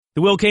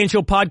The Will Kane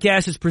Show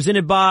podcast is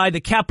presented by the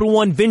Capital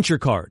One Venture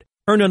Card.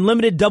 Earn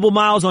unlimited double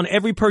miles on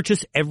every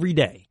purchase every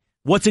day.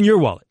 What's in your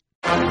wallet?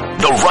 The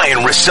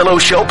Ryen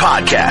Russillo Show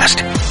podcast.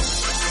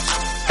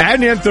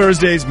 Adnan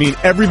Thursdays mean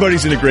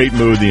everybody's in a great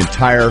mood the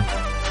entire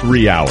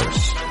 3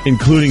 hours,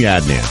 including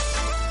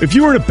Adnan. If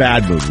you were in a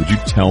bad mood, would you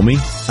tell me?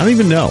 I don't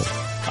even know.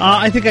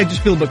 I think I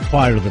just feel a bit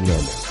quieter than normal.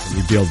 And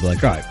you'd be able to be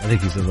like, all right, I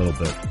think he's a little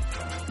bit.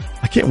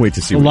 I can't wait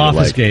to see what off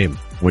you're his like game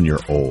when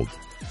you're old.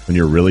 When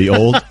you're really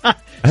old.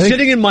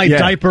 Sitting in my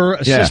diaper,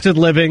 assisted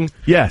living.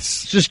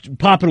 Yes. Just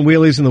popping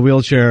wheelies in the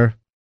wheelchair.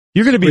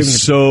 You're going to be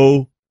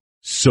so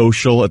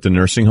social at the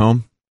nursing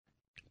home.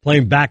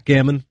 Playing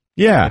backgammon.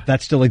 Yeah. If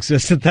that still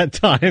exists at that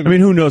time. I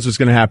mean, who knows what's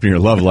going to happen in your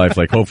love life?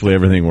 Like, hopefully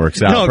everything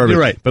works out. No, perfect. you're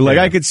right. But like,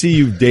 I could see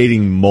you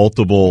dating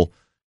multiple,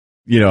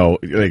 I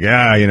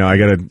got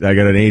an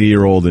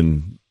 80-year-old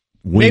in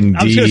Wing D.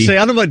 I was going to say,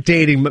 I don't know about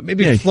dating, but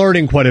maybe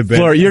flirting quite a bit.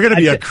 You're going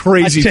to be a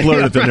crazy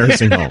flirt at the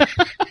nursing home.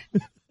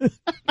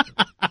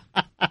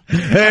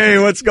 Hey,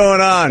 what's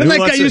going on? And that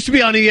guy used to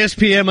be on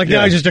ESPN.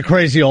 Now he's just a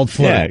crazy old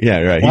flirt.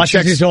 Yeah, right.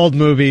 Watches these old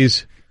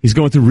movies. He's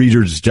going through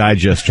Reader's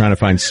Digest trying to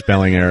find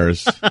spelling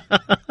errors.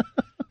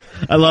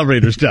 I love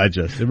Reader's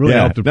Digest. It really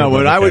helped. No,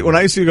 when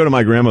I used to go to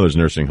my grandmother's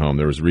nursing home,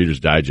 there was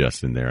Reader's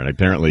Digest in there. And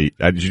apparently,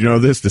 did you know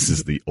this? This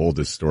is the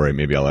oldest story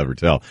maybe I'll ever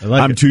tell.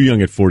 I'm too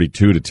young at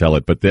 42 to tell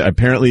it. But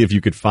apparently, if you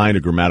could find a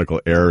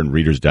grammatical error in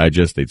Reader's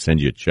Digest, they'd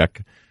send you a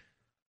check.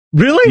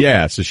 Really?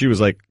 Yeah. So she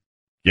was like,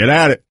 get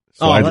at it.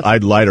 So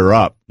I'd light her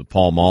up, the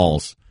Pall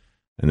Malls,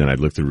 and then I'd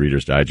look through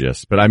Reader's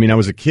Digest. But I mean, I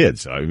was a kid,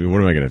 so I mean,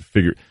 what am I going to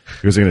figure?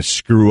 Was I going to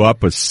screw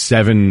up a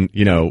 7,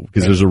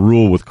 because there's a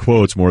rule with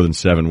quotes, more than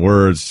 7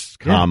 words,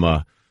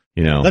 comma,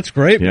 That's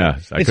great. Yeah,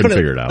 I couldn't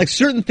figure it out. Like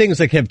certain things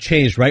have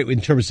changed, right,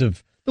 in terms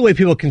of the way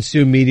people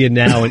consume media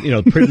now and,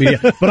 print media.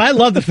 But I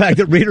love the fact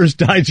that Reader's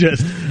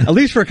Digest, at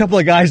least for a couple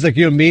of guys like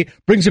you and me,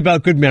 brings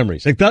about good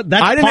memories. Like that's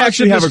I didn't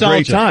actually have a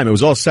great time. It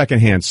was all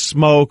secondhand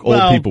smoke.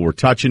 Old people were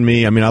touching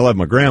me. I mean, I love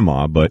my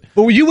grandma, but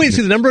you wait and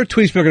see the number of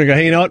tweets people are going to go,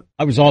 hey, you know what?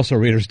 I was also a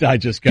Reader's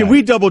Digest guy. Can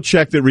we double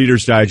check that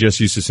Reader's Digest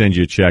used to send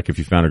you a check if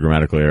you found a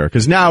grammatical error?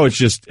 Because now it's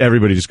just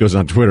everybody just goes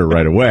on Twitter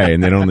right away,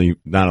 and they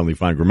not only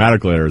find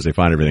grammatical errors, they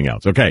find everything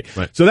else. Okay,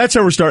 right. So that's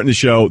how we're starting the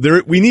show.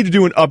 We need to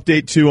do an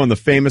update too on the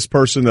famous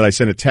person that I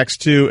sent a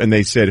text to, and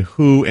they said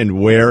who and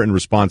where in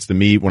response to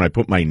me when I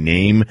put my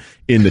name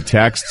in the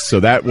text. So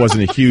that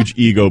wasn't a huge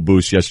ego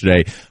boost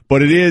yesterday,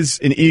 but it is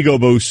an ego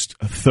boost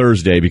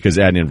Thursday because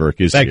Adnan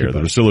Virk is here.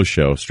 The Russillo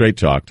Show, Straight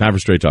Talk, time for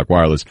Straight Talk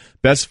Wireless,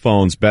 best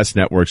phones, best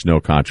networks, no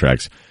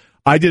contracts.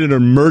 I did an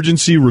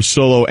emergency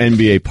Russillo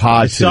NBA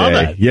pod today. Saw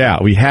that. Yeah,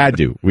 we had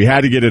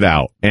to get it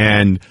out.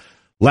 And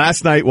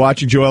last night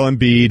watching Joel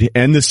Embiid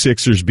and the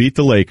Sixers beat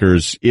the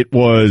Lakers, it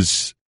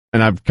was,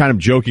 and I'm kind of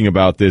joking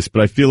about this,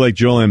 but I feel like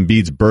Joel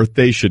Embiid's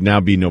birthday should now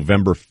be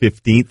November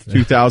 15th,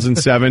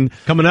 2007.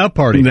 Coming out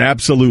party.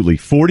 Absolutely.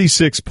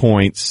 46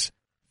 points,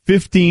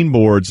 15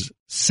 boards,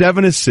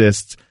 7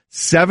 assists,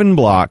 7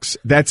 blocks.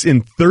 That's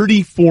in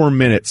 34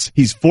 minutes.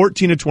 He's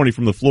 14 of 20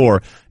 from the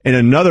floor. And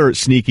another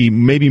sneaky,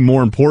 maybe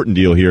more important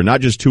deal here,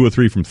 not just 2 of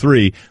 3 from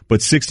 3,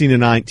 but 16 of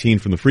 19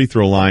 from the free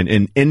throw line.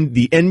 And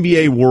the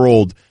NBA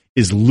world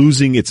is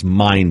losing its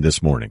mind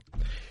this morning.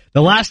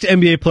 The last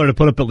NBA player to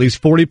put up at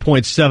least 40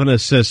 points, 7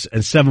 assists,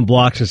 and 7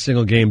 blocks in a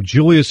single game,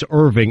 Julius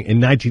Erving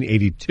in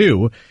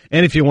 1982.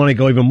 And if you want to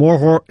go even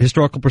more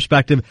historical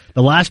perspective,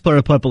 the last player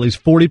to put up at least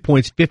 40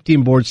 points,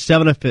 15 boards,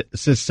 7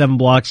 assists, 7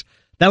 blocks,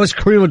 that was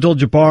Kareem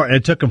Abdul-Jabbar, and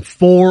it took him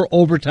 4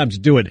 overtimes to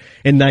do it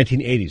in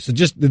 1980. So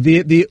just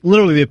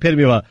literally the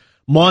epitome of a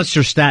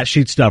monster stat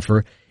sheet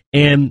stuffer.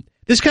 And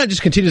this kind of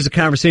just continues the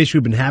conversation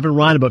we've been having,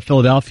 Ryan, about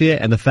Philadelphia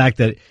and the fact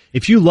that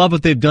if you love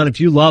what they've done, if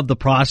you love the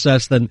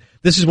process, then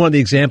this is one of the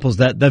examples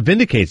that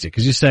vindicates it.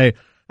 Because you say,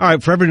 all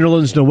right, for every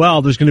Nerlens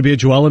Noel, there's going to be a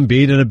Joel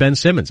Embiid and a Ben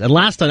Simmons. And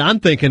last night I'm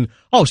thinking,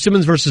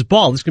 Simmons versus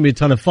Ball, this is going to be a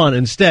ton of fun.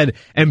 Instead,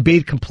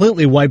 Embiid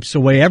completely wipes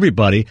away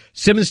everybody.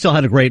 Simmons still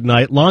had a great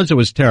night. Lonzo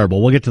was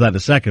terrible. We'll get to that in a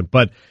second.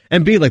 But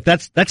Embiid,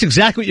 that's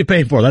exactly what you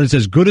pay for. That is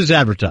as good as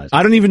advertised.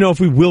 I don't even know if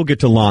we will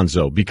get to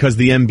Lonzo because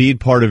the Embiid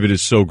part of it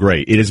is so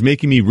great. It is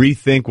making me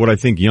rethink what I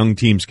think young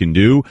teams can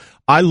do.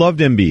 I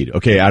loved Embiid,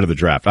 out of the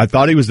draft. I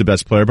thought he was the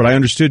best player, but I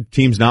understood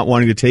teams not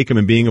wanting to take him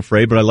and being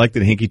afraid, but I liked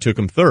that Hinkie took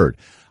him third.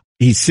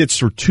 He sits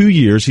for 2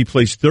 years. He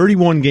plays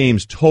 31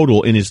 games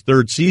total in his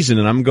third season.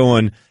 And I'm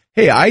going,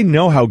 hey, I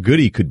know how good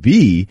he could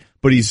be,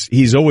 but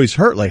he's always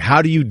hurt. Like,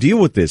 how do you deal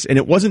with this? And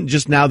it wasn't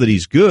just now that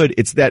he's good.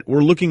 It's that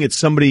we're looking at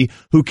somebody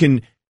who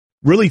can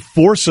really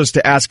force us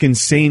to ask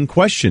insane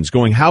questions,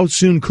 going, how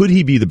soon could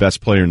he be the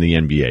best player in the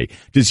NBA?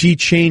 Does he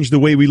change the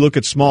way we look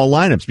at small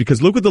lineups?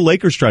 Because look what the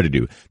Lakers try to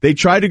do. They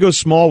tried to go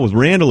small with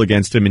Randall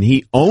against him, and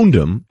he owned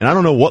him. And I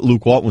don't know what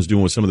Luke Walton was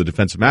doing with some of the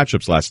defensive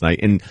matchups last night.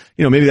 And,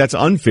 maybe that's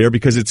unfair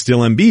because it's still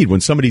Embiid when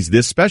somebody's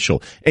this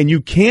special. And you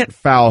can't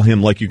foul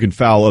him like you can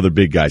foul other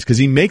big guys because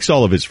he makes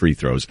all of his free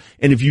throws.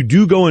 And if you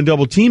do go and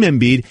double team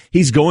Embiid,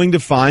 he's going to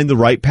find the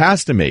right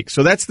pass to make.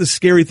 So that's the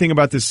scary thing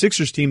about this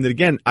Sixers team that,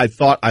 again, I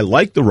thought I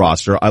liked the roster.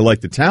 roster. I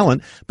like the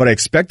talent, but I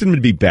expect them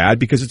to be bad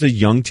because it's a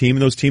young team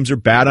and those teams are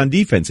bad on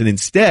defense. And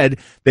instead,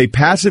 they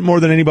pass it more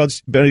than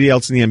anybody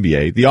else in the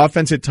NBA. The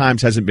offense at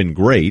times hasn't been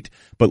great,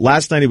 but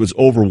last night it was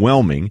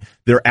overwhelming.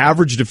 They're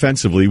average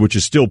defensively, which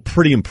is still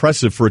pretty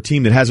impressive for a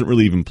team that hasn't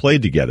really even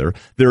played together.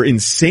 They're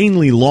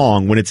insanely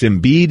long when it's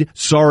Embiid,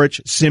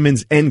 Saric,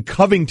 Simmons, and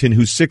Covington,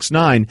 who's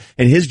 6'9",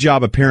 and his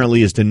job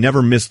apparently is to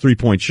never miss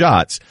three-point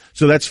shots.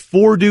 So that's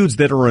four dudes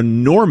that are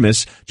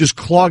enormous, just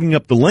clogging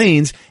up the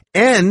lanes,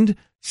 and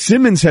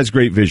Simmons has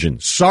great vision.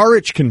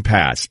 Saric can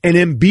pass, and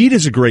Embiid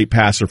is a great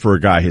passer for a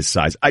guy his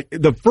size.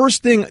 The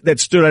first thing that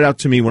stood out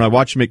to me when I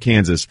watched him at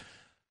Kansas,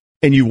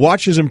 and you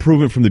watch his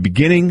improvement from the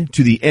beginning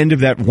to the end of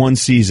that one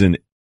season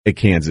at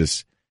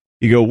Kansas,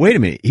 you go, wait a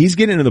minute, he's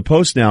getting into the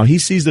post now. He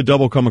sees the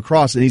double come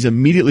across, and he's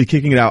immediately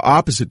kicking it out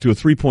opposite to a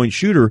three-point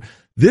shooter.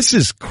 This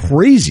is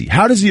crazy.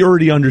 How does he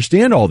already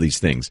understand all these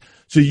things?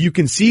 So you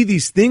can see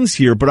these things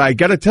here, but I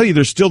got to tell you,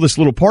 there's still this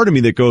little part of me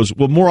that goes,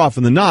 well, more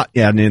often than not,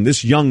 Adnan,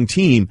 this young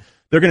team,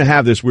 they're going to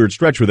have this weird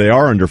stretch where they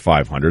are under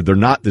 500. They're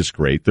not this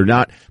great. They're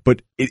not,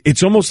 but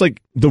it's almost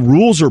like the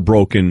rules are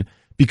broken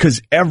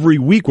because every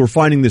week we're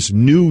finding this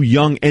new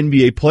young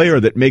NBA player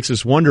that makes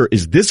us wonder,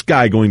 is this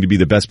guy going to be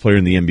the best player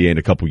in the NBA in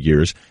a couple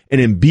years?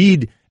 And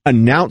Embiid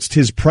announced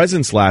his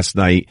presence last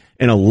night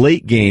in a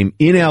late game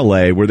in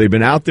LA where they've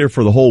been out there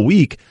for the whole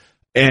week.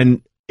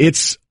 And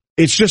it's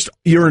just,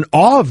 you're in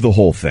awe of the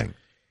whole thing.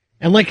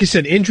 And like you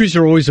said, injuries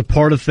are always a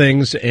part of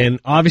things, and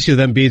obviously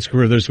with Embiid's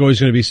career, there's always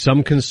going to be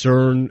some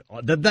concern.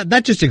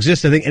 That just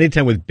exists, I think,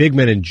 anytime with big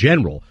men in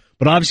general.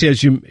 But obviously,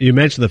 as you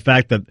mentioned, the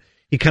fact that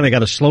he kind of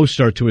got a slow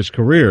start to his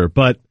career.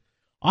 But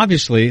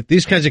obviously,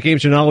 these kinds of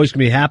games are not always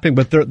going to be happening,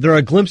 but they're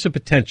a glimpse of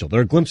potential.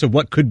 They're a glimpse of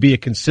what could be a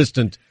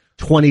consistent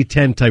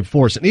 2010 type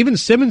force. And even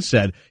Simmons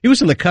said he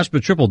was on the cusp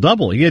of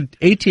triple-double. He had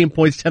 18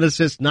 points, 10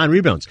 assists, 9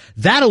 rebounds.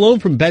 That alone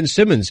from Ben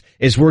Simmons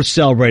is worth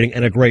celebrating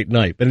and a great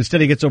night. But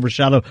instead he gets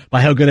overshadowed by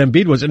how good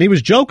Embiid was. And he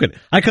was joking.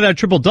 I could have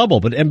triple-double,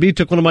 but Embiid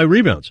took one of my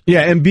rebounds.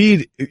 Yeah,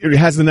 Embiid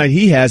has the night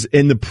he has.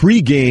 And the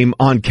pregame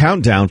on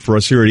Countdown for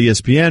us here at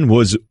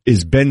ESPN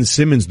is Ben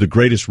Simmons the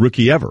greatest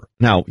rookie ever?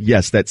 Now,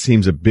 yes, that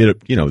seems a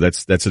bit,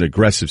 that's an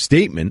aggressive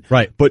statement.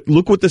 Right. But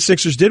look what the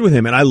Sixers did with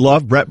him. And I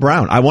love Brett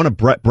Brown. I want a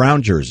Brett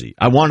Brown jersey.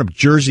 I want a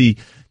jersey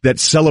that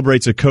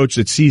celebrates a coach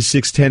that sees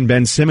 6'10"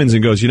 Ben Simmons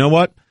and goes, you know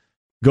what?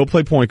 Go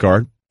play point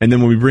guard. And then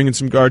when we bring in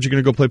some guards, you're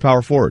going to go play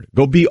power forward.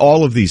 Go be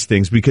all of these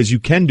things because you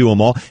can do them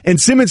all. And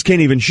Simmons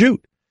can't even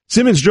shoot.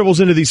 Simmons dribbles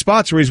into these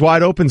spots where he's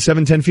wide open,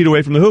 7-10 feet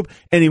away from the hoop,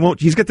 and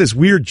he's got this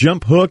weird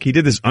jump hook. He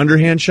did this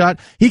underhand shot.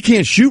 He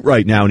can't shoot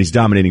right now, and he's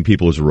dominating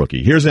people as a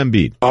rookie. Here's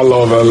Embiid. I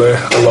love LA.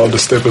 I love the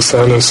Staples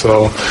Center,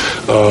 so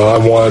I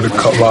wanted to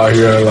come out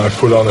here and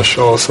put on a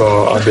show,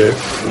 so I did.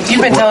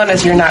 You've been telling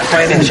us you're not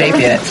quite in shape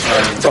yet.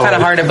 It's kind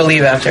of hard to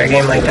believe after a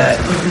game like that.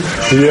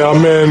 Yeah, I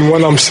mean,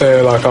 when I'm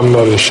saying I'm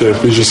not in shape,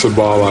 it's just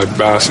about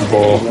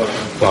basketball,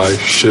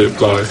 shit.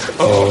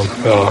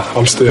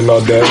 I'm still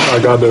not that.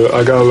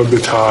 I got a little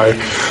bit tired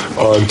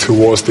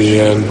towards the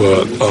end,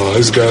 but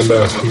it's getting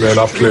there. I mean,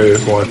 I played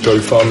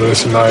 35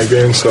 minutes in 9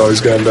 games, so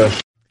it's getting there.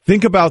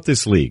 Think about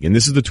this league, and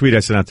this is the tweet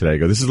I sent out today. I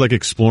go, this is like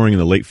exploring in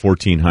the late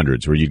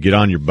 1400s, where you'd get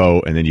on your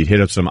boat and then you'd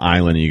hit up some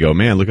island and you go,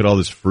 man, look at all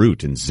this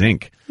fruit and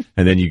zinc.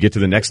 And then you get to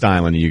the next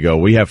island and you go,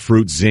 we have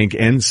fruit, zinc,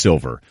 and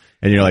silver.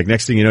 And you're like,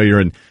 next thing you know, you're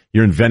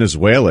in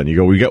Venezuela, and you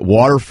go, we got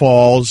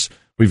waterfalls,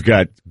 we've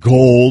got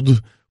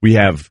gold, we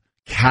have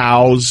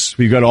cows,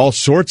 we've got all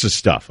sorts of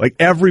stuff.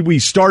 We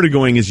started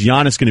going, is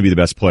Giannis going to be the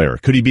best player?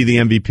 Could he be the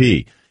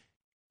MVP?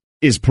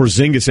 Is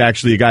Porzingis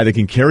actually a guy that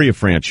can carry a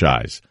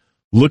franchise?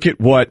 Look at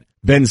what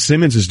Ben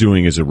Simmons is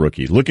doing as a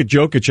rookie. Look at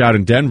Jokic out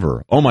in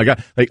Denver. Oh my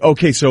God.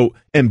 Okay, so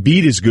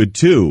Embiid is good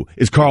too.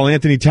 Is Karl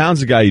Anthony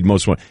Towns the guy you'd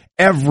most want?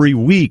 Every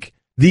week,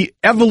 the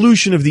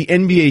evolution of the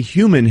NBA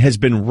human has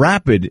been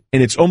rapid,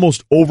 and it's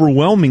almost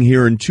overwhelming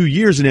here in 2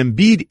 years. And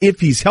Embiid,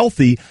 if he's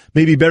healthy,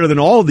 may be better than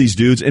all of these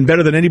dudes and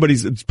better than anybody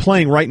that's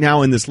playing right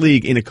now in this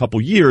league in a couple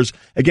years.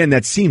 Again,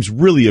 that seems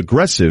really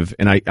aggressive,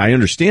 and I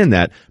understand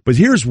that. But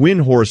here's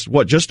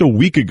Windhorst, just a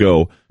week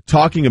ago,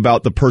 talking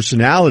about the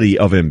personality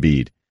of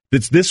Embiid.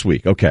 That's this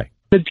week. Okay.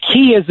 The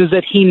key is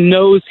that he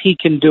knows he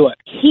can do it.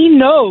 He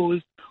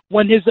knows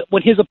when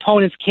his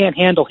opponents can't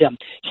handle him.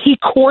 He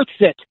courts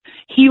it.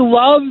 He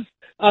loves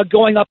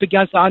going up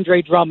against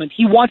Andre Drummond.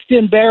 He wants to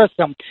embarrass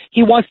him.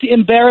 He wants to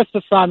embarrass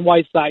Hassan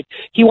Whiteside.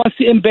 He wants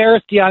to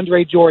embarrass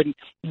DeAndre Jordan.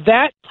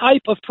 That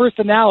type of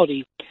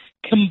personality,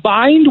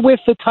 combined with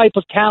the type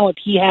of talent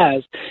he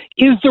has,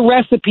 is the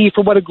recipe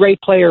for what a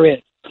great player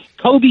is.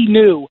 Kobe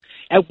knew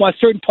at a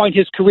certain point in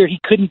his career he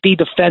couldn't be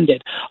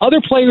defended. Other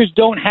players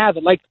don't have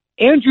it. Like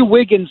Andrew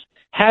Wiggins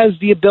has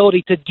the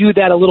ability to do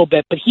that a little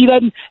bit, but he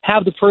doesn't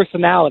have the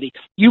personality.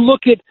 You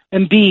look at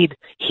Embiid,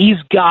 he's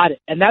got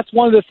it. And that's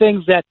one of the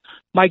things that,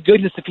 my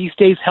goodness, if he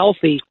stays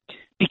healthy,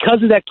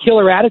 because of that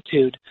killer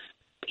attitude,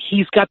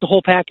 he's got the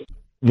whole package.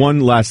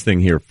 One last thing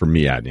here for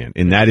me, Adnan,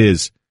 and that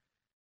is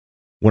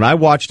when I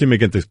watched him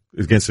against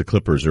the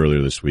Clippers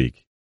earlier this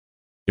week,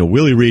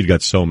 Willie Reed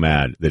got so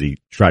mad that he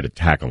tried to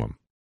tackle him,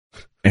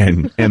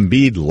 and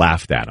Embiid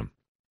laughed at him.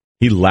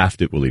 He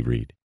laughed at Willie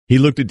Reed. He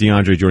looked at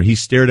DeAndre Jordan. He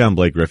stared down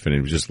Blake Griffin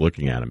and was just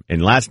looking at him.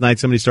 And last night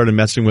somebody started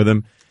messing with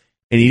him,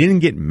 and he didn't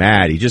get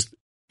mad.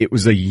 It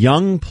was a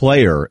young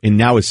player in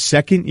now his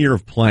second year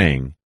of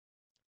playing,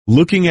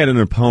 looking at an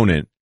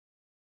opponent,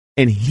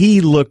 and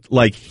he looked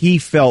like he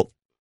felt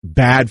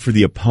bad for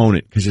the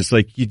opponent because it's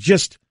like,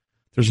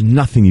 there's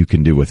nothing you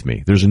can do with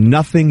me. There's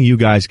nothing you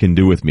guys can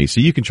do with me.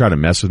 So you can try to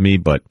mess with me,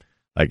 but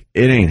like,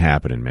 it ain't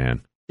happening,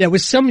 man. Yeah,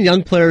 with some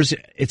young players,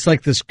 it's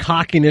like this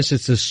cockiness,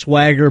 it's this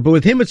swagger, but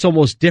with him, it's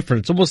almost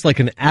different. It's almost like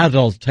an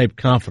adult-type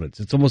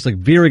confidence. It's almost like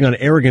veering on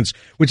arrogance,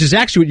 which is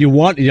actually what you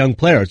want in a young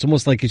player. It's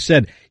almost like you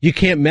said, you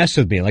can't mess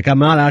with me. Like, I'm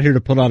not out here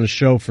to put on a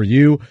show for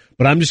you,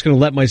 but I'm just going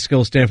to let my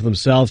skills stand for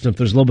themselves, and if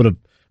there's a little bit of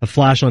a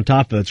flash on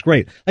top of it, that's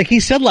great. Like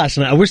he said last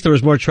night, I wish there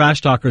was more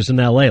trash talkers in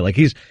L.A. Like,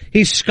 he's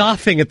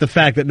scoffing at the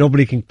fact that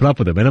nobody can put up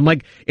with him. And I'm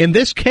like, in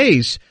this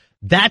case,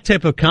 that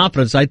type of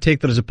confidence, I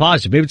take that as a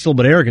positive. Maybe it's a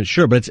little bit arrogant,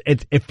 sure, but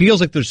it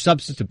feels like there's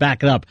substance to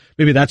back it up.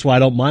 Maybe that's why I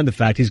don't mind the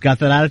fact he's got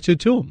that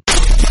attitude to him.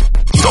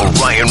 The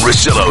Ryen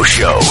Russillo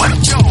Show.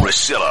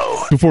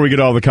 Russillo. Before we get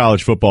all the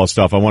college football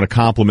stuff, I want to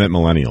compliment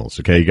millennials,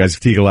 okay? You guys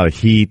take a lot of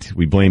heat.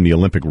 We blame the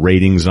Olympic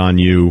ratings on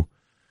you.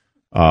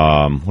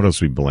 What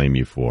else we blame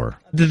you for?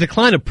 The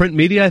decline of print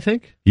media, I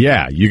think.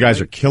 Yeah, you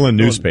guys are killing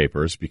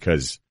newspapers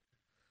because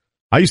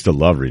I used to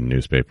love reading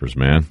newspapers,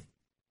 man.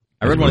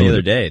 I read one the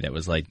other day that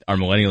was like, are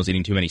millennials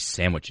eating too many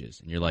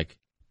sandwiches? And you're like,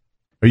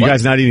 are you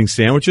guys not eating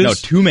sandwiches? No,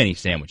 too many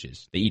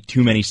sandwiches. They eat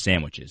too many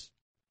sandwiches.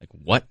 Like,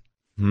 what?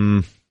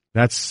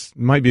 That's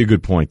might be a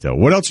good point, though.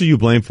 What else are you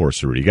blamed for,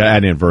 Cerruti? You got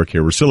Adnan Virk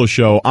here. Russillo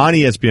Show on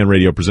ESPN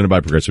Radio, presented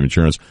by Progressive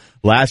Insurance.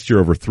 Last year,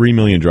 over 3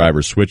 million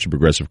drivers switched to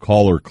Progressive.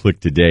 Call or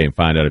click today and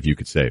find out if you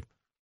could save.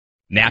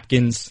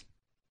 Napkins.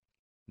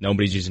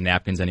 Nobody's using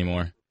napkins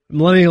anymore.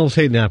 Millennials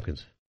hate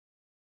napkins.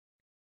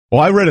 Well,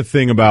 I read a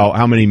thing about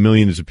how many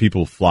millions of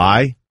people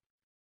fly,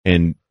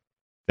 and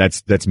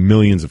that's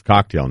millions of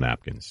cocktail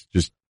napkins.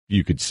 Just,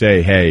 you could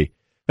say, hey,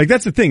 like,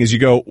 that's the thing is you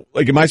go,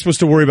 like, am I supposed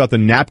to worry about the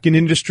napkin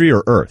industry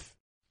or Earth?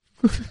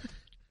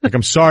 Like,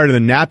 I'm sorry to the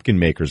napkin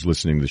makers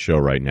listening to the show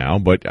right now,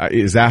 but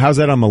how's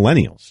that on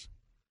millennials?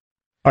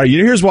 All right,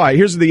 here's why.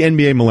 Here's the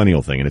NBA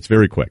millennial thing, and it's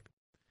very quick.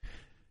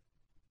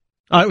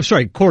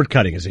 Cord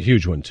cutting is a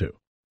huge one, too.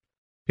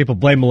 People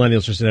blame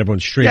millennials for saying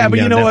everyone's streaming but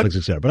you know Netflix, what?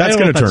 etc. But that's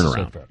going to turn so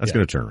around. fair. That's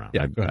going to turn around.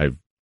 Yeah, I have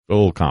a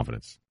little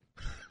confidence.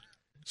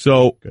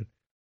 So, good.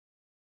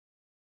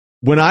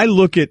 When I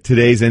look at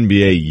today's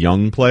NBA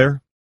young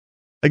player,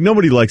 like,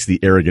 nobody likes the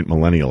arrogant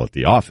millennial at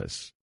the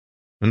office.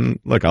 And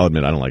look, I'll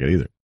admit I don't like it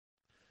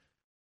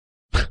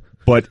either.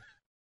 But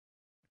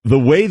the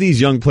way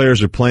these young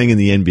players are playing in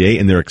the NBA,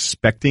 and they're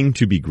expecting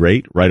to be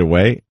great right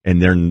away,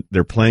 and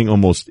they're playing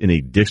almost in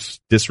a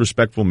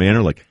disrespectful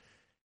manner, like,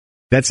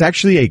 that's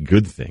actually a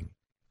good thing.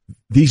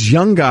 These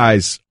young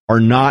guys are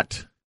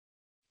not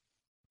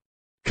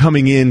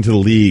coming into the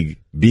league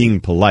being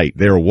polite.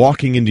 They're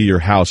walking into your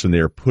house and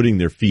they're putting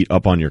their feet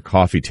up on your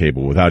coffee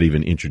table without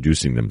even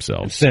introducing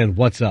themselves. Saying,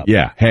 what's up?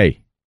 Yeah,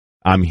 hey,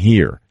 I'm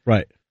here.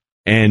 Right.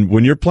 And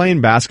when you're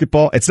playing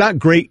basketball, it's not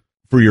great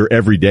for your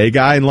everyday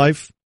guy in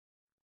life,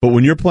 but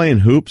when you're playing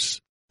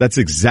hoops, that's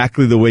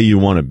exactly the way you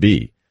want to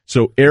be.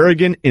 So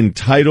arrogant,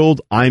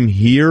 entitled, I'm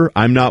here,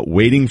 I'm not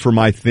waiting for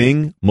my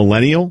thing,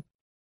 millennial,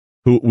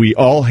 who we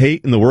all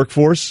hate in the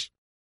workforce,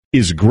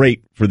 is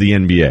great for the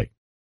NBA.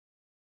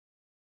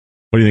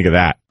 What do you think of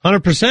that?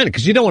 100%,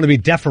 because you don't want to be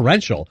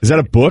deferential. Is that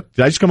a book?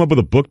 Did I just come up with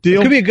a book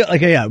deal? It could be a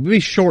good, maybe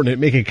shorten it,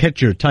 make it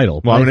catch your title.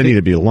 Well, I'm going to need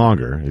it to be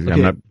longer. Okay.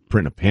 I'm not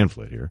printing a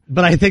pamphlet here.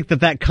 But I think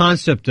that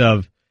concept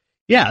of,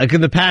 like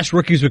in the past,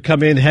 rookies would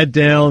come in, head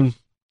down.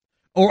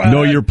 Or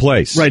know your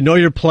place. Right, know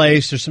your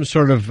place. There's some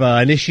sort of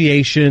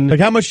initiation. Like,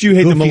 how much do you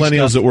hate the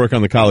millennials stuff that work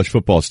on the college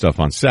football stuff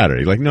on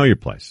Saturday? Like, know your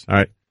place, all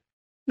right?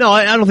 No,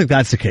 I don't think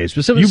that's the case.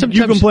 But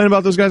you complain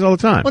about those guys all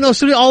the time. Well,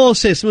 no, all they'll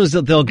say, sometimes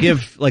they'll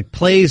give, like,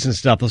 plays and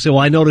stuff. They'll say, well,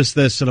 I noticed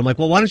this. And I'm like,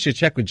 well, why don't you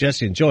check with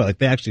Jesse and Joey? Like,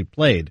 they actually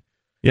played.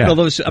 Yeah,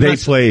 they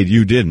played,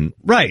 you didn't.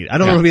 Right. I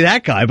don't want to be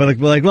that guy, but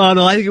well,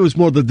 no, I think it was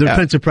more the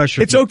defensive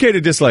pressure. It's okay to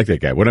dislike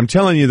that guy. What I'm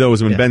telling you, though,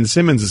 is when Ben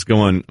Simmons is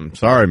going, I'm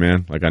sorry,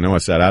 man. Like, I know I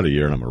sat out a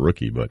year and I'm a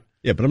rookie, but.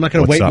 Yeah, but I'm not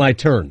going to wait my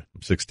turn.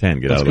 I'm 6'10", get out of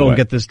the way. Let's go and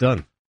get this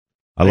done.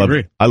 I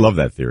love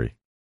that theory.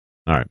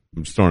 All right,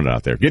 I'm just throwing it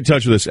out there. Get in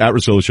touch with us at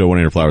Russillo Show,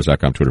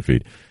 1-800-Flowers.com Twitter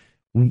feed.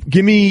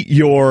 Give me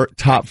your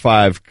top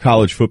 5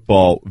 college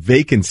football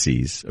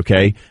vacancies,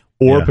 okay,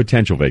 or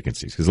potential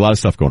vacancies, because a lot of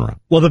stuff going around.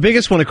 Well, the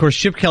biggest one, of course,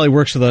 Chip Kelly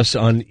works with us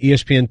on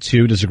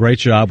ESPN2, does a great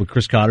job with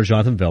Chris Cotter,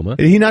 Jonathan Vilma.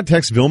 Did he not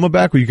text Vilma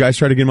back? Will you guys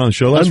try to get him on the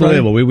show last night?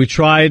 Unbelievable. We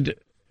tried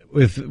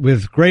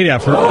with great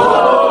effort.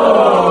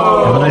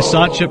 And when I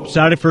saw Chip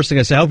Saturday first thing,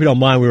 I said, I hope you don't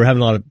mind. We were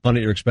having a lot of fun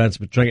at your expense,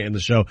 but trying to get in the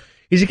show.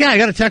 He's like, yeah, I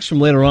got a text from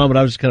later on, but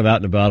I was just kind of out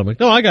and about. I'm like,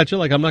 no, I got you.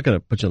 Like, I'm not going to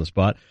put you on the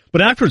spot.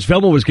 But afterwards,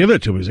 Velma was giving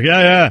it to me. He's like,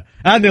 yeah.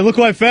 Adnan, look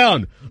who I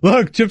found.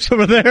 Look, Chip's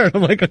over there. And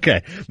I'm like,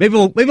 okay, maybe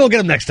we'll get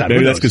him next time.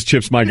 Maybe that's because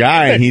Chip's my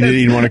guy and he didn't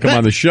even want to come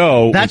on the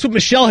show. That's what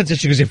Michelle had said.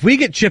 She goes, if we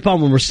get Chip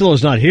on when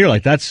Russillo's not here,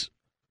 like I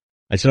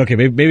said, okay,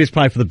 maybe it's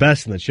probably for the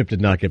best, and that Chip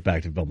did not get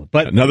back to Velma.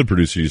 But another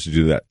producer used to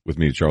do that with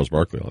me, Charles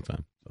Barkley, all the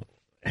time. So.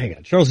 hang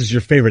on. Charles is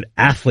your favorite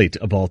athlete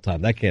of all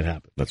time. That can't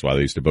happen. That's why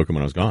they used to book him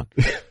when I was gone.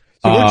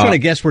 So we're trying to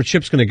guess where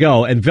Chip's going to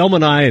go, and Velma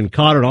and I and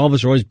Cotter and all of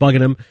us are always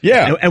bugging him.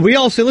 Yeah. And we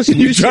all say, listen,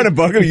 You're trying to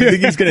bug him? You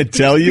think he's going to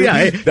tell you?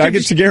 Yeah. I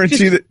get to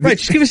guarantee that. Right,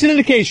 just give us an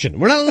indication.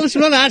 We're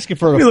not asking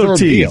for a little firm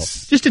tease. deal.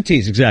 Just a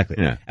tease, exactly.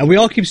 Yeah. And we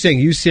all keep saying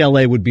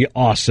UCLA would be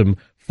awesome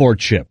for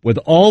Chip. With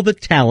all the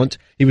talent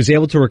he was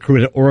able to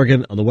recruit at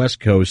Oregon on the West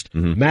Coast,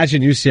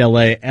 imagine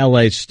UCLA,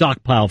 LA,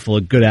 stockpile full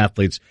of good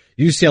athletes.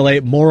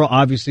 UCLA, more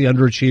obviously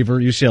underachiever.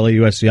 UCLA,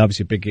 USC,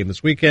 obviously a big game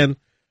this weekend.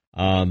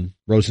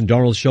 Rose and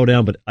Darnold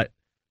showdown, but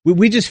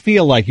we just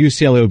feel like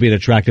UCLA would be an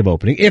attractive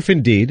opening, if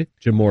indeed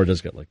Jim Mora does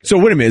get licked. So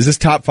wait a minute, is this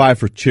top 5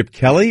 for Chip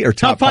Kelly or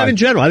Top five in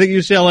general? I think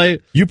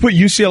UCLA. You put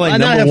UCLA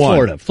number 1.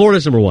 Florida.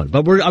 Florida's number 1,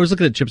 but I was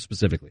looking at Chip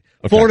specifically.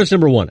 Okay. Florida's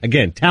number 1.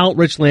 Again,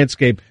 talent-rich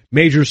landscape,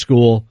 major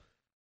school,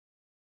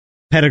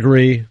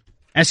 pedigree,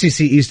 SEC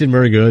East and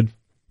very good.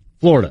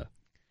 Florida's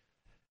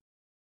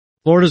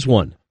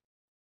 1.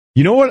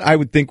 You know what I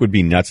would think would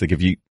be nuts? Like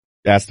if you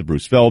asked the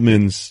Bruce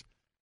Feldmans,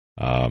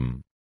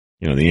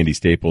 the Andy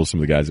Staples, some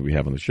of the guys that we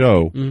have on the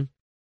show,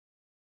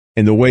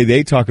 and the way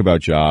they talk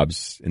about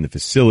jobs and the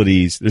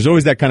facilities, there's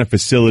always that kind of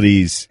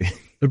facilities.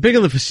 They're big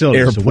on the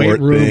facilities. Airport the weight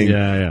room. thing.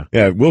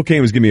 Yeah. Will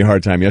Kane was giving me a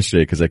hard time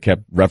yesterday because I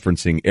kept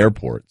referencing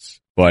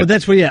airports. But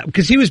that's what,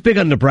 because he was big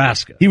on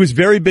Nebraska. He was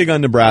very big on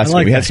Nebraska.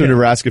 Like we had some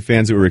Nebraska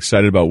fans that were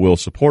excited about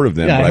Will's support of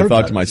them, but I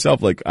thought to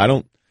myself, like,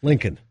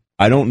 Lincoln.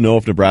 I don't know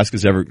if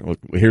Nebraska's ever.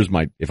 Here's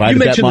my. If I had that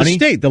money, you mentioned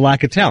the state, the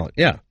lack of talent.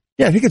 Yeah,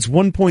 I think it's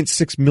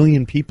 1.6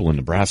 million people in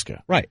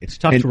Nebraska. Right, it's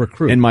tough to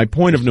recruit. And my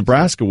point of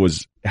Nebraska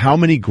was how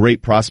many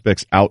great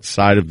prospects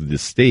outside of the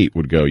state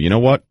would go. You know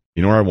what?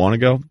 You know where I want to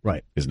go?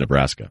 Right, is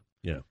Nebraska.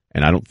 Yeah,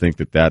 and I don't think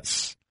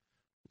that's.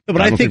 No,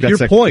 but I think your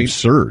point,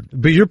 absurd.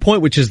 But your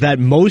point, which is that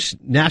most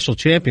national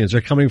champions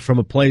are coming from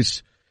a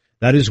place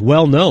that is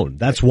well known.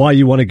 That's why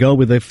you want to go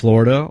with a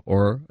Florida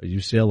or a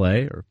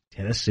UCLA or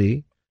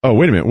Tennessee. Oh,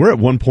 wait a minute. We're at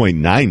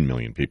 1.9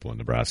 million people in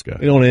Nebraska.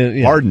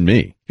 Pardon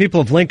me. People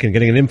of Lincoln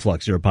getting an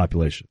influx of your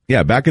population.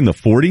 Yeah, back in the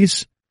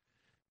 40s,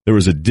 there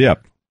was a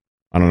dip.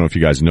 I don't know if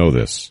you guys know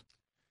this,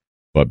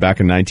 but back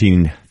in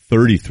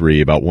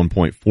 1933, about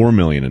 1.4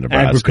 million in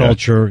Nebraska.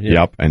 Agriculture. Yeah.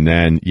 Yep. And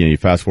then you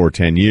fast forward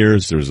 10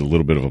 years, there was a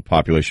little bit of a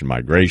population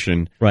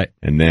migration. Right.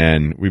 And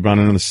then we've been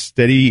on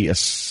a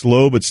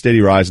slow but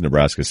steady rise in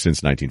Nebraska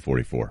since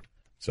 1944.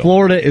 So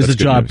Florida is the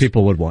job news.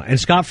 people would want. And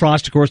Scott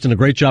Frost, of course, did a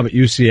great job at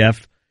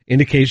UCF.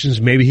 Indications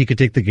maybe he could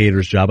take the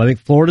Gators job. I think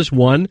Florida's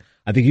 1.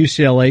 I think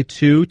UCLA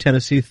 2,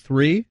 Tennessee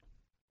 3,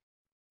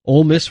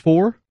 Ole Miss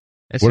 4.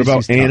 What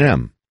about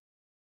A&M?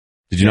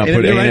 Did you not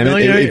put A&M?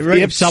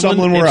 If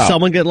someone were out.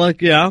 Someone get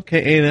like,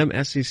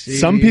 A&M, SEC.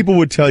 Some people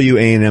would tell you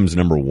A&M's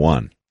number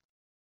 1.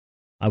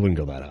 I wouldn't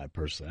go that high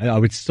personally. I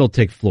would still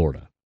take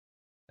Florida.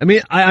 I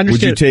mean, I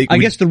understand. I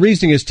guess the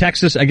reasoning is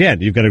Texas.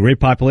 Again, you've got a great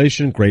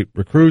population, great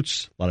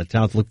recruits, a lot of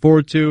talent to look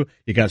forward to.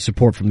 You got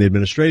support from the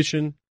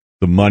administration.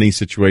 The money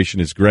situation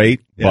is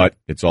great, but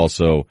it's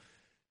also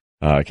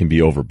can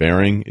be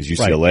overbearing. Is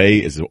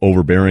UCLA as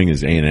overbearing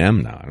as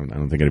A&M? No, I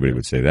don't think anybody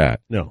would say that.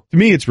 No. To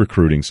me, it's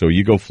recruiting. So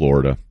you go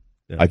Florida.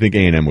 Yeah. I think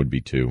A&M would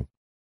be 2,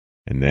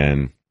 and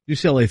then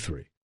UCLA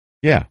 3.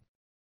 Yeah.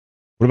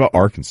 What about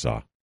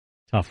Arkansas?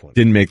 Tough one.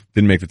 Didn't make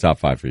the top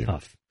 5 for you.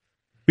 Tough.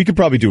 We could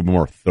probably do a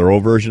more thorough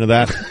version of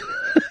that.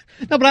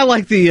 No, but I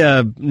like the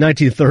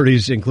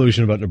 1930s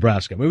inclusion about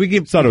Nebraska. I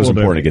mean, thought it was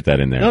important to get that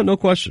in there. No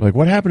question. Like,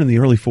 what happened in the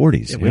early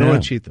 40s? Yeah, we don't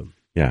want to cheat them.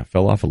 Yeah,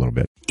 fell off a little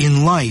bit.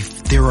 In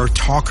life, there are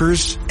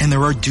talkers and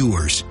there are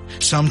doers.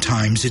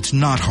 Sometimes it's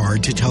not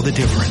hard to tell the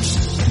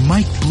difference.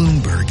 Mike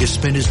Bloomberg has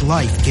spent his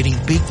life getting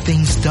big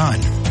things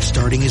done.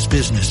 Starting his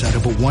business out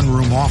of a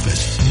one-room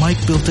office,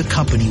 Mike built a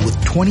company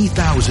with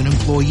 20,000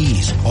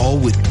 employees, all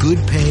with good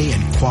pay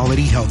and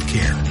quality health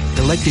care.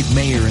 Elected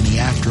mayor in the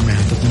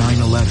aftermath of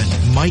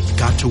 9/11, Mike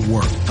got to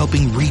work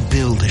helping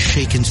rebuild a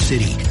shaken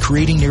city,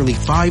 creating nearly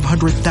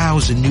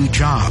 500,000 new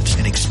jobs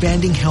and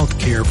expanding health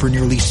care for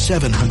nearly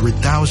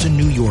 700,000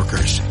 New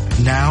Yorkers.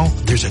 Now,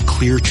 there's a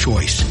clear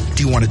choice.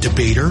 Do you want a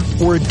debater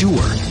or a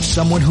doer?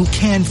 Someone who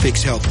can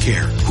fix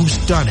healthcare, who's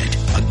done it.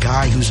 A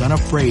guy who's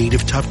unafraid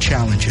of tough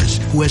challenges,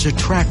 who has a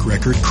track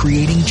record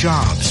creating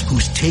jobs,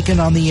 who's taken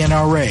on the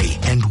NRA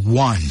and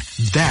won.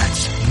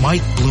 That's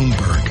Mike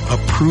Bloomberg,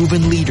 a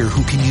proven leader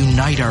who can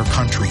unite our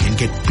country and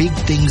get big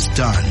things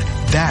done.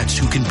 That's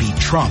who can beat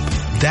Trump.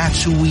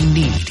 That's who we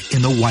need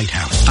in the White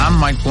House. I'm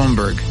Mike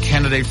Bloomberg,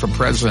 candidate for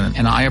president,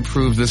 and I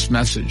approve this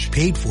message.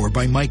 Paid for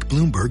by Mike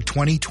Bloomberg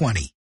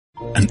 2020.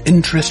 An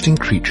interesting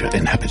creature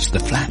inhabits the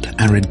flat,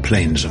 arid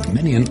plains of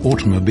many an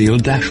automobile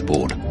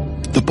dashboard.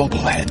 The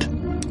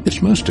bobblehead.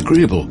 It's most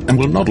agreeable and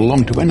will nod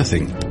along to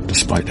anything,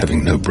 despite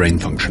having no brain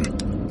function.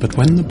 But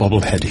when the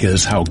bobblehead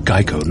hears how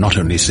Geico not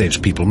only saves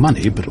people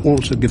money, but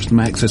also gives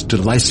them access to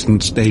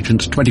licensed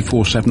agents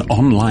 24/7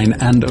 online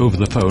and over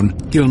the phone,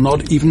 he'll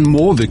nod even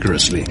more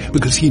vigorously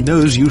because he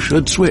knows you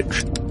should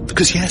switch.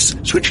 Because yes,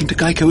 switching to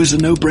Geico is a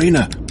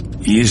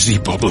no-brainer. Easy,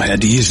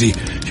 bobblehead, easy.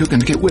 You're going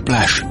to get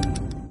whiplash.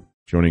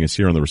 joining us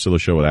here on the Russillo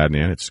Show with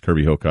Adnan. It's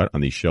Kirby Hocutt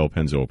on the Shell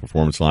Pennzoil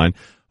Performance Line.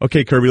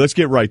 Okay, Kirby, let's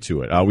get right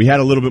to it. We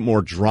had a little bit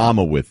more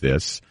drama with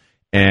this,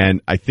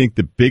 and I think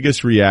the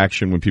biggest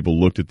reaction when people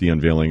looked at the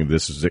unveiling of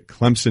this is that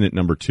Clemson at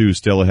number 2,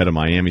 still ahead of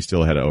Miami,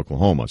 still ahead of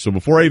Oklahoma. So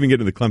before I even get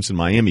to the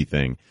Clemson-Miami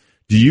thing,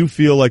 do you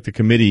feel like the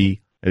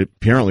committee,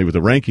 apparently with the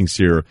rankings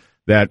here,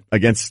 that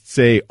against,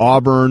 say,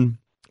 Auburn,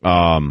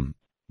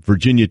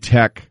 Virginia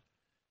Tech,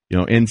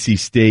 NC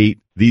State,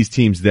 these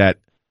teams, that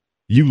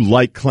you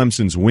like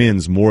Clemson's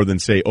wins more than,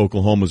 say,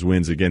 Oklahoma's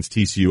wins against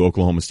TCU,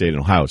 Oklahoma State, and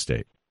Ohio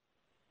State?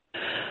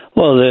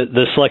 Well,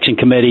 the selection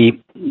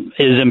committee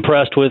is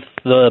impressed with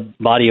the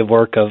body of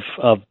work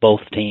of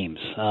both teams.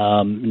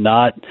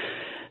 Not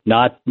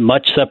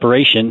much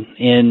separation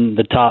in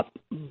the top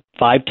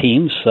 5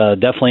 teams.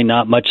 Definitely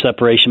not much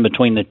separation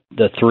between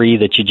the 3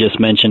 that you just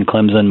mentioned,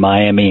 Clemson,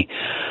 Miami,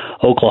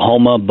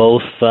 Oklahoma,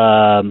 both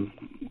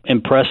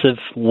impressive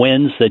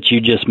wins that you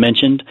just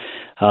mentioned.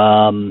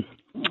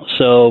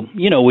 So,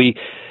 we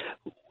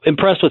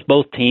impressed with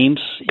both teams.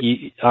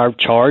 Our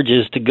charge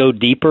is to go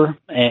deeper,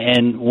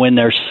 and when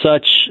there's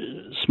such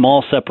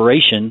small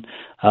separation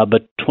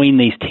between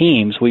these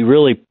teams, we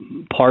really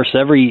parse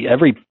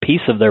every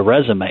piece of their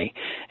resume,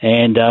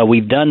 and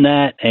we've done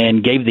that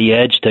and gave the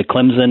edge to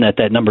Clemson at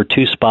that number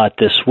 2 spot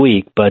this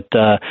week, but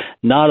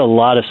not a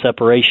lot of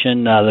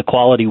separation. The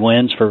quality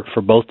wins for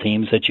both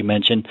teams that you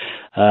mentioned.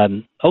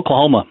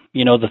 Oklahoma,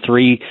 the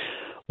 3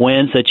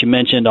 wins that you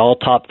mentioned, all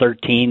top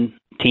 13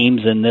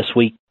 teams in this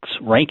week's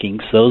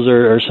rankings. Those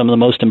are some of the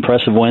most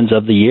impressive wins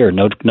of the year,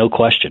 no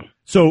question.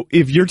 So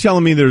if you're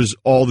telling me there's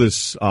all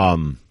this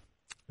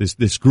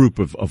this group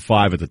of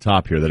 5 at the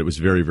top here, that it was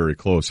very, very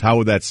close, how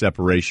would that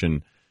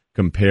separation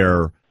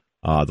compare,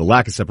 the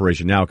lack of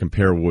separation now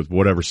compare with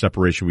whatever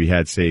separation we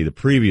had, say, the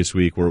previous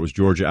week where it was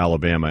Georgia,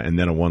 Alabama, and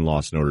then a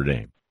 1-loss Notre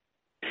Dame?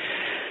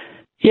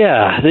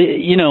 Yeah,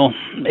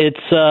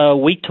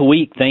 it's week to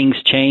week. Things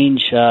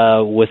change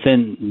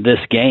within this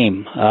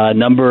game. A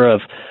number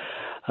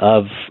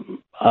of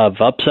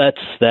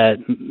upsets that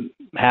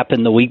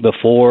happened the week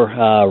before,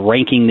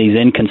 ranking these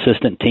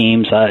inconsistent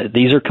teams.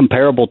 These are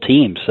comparable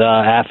teams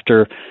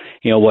after,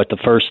 the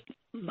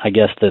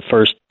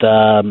first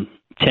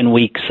 10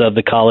 weeks of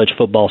the college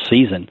football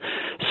season.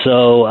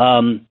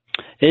 So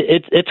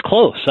it's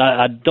close.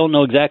 I don't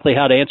know exactly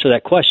how to answer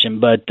that question,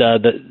 but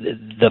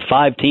the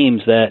 5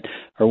 teams that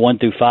are 1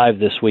 through 5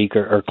 this week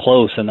are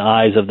close in the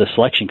eyes of the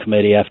selection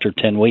committee after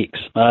 10 weeks.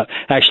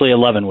 Actually,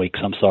 11 weeks.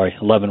 I'm sorry,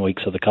 11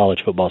 weeks of the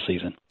college football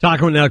season.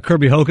 Talking right now,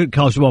 Kirby Hocutt,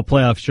 college football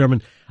playoff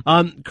chairman.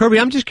 Kirby,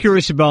 I'm just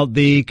curious about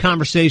the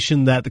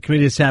conversation that the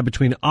committee has had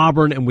between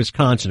Auburn and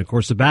Wisconsin. Of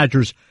course, the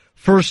Badgers'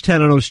 first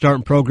 10-0 start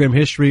in program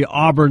history.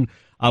 Auburn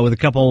with a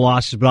couple of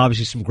losses, but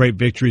obviously some great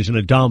victories and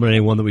a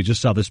dominating one that we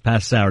just saw this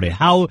past Saturday.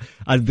 How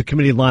did the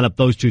committee line up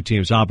those 2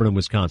 teams, Auburn and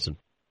Wisconsin?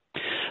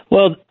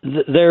 Well,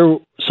 there's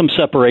some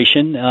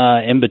separation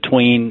in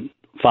between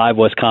 5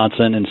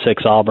 Wisconsin and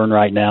 6 Auburn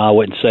right now. I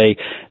wouldn't say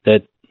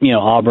that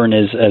Auburn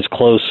is as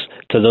close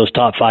to those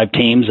top 5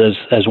 teams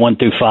as 1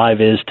 through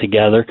 5 is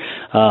together.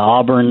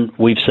 Auburn,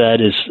 we've said,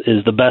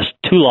 is the best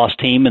 2-loss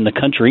team in the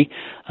country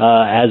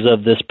as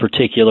of this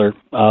particular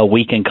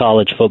week in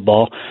college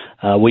football.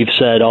 We've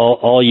said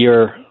all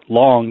year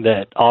long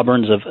that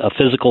Auburn's a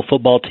physical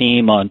football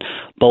team on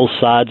both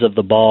sides of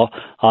the ball.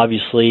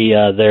 Obviously,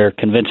 their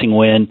convincing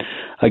win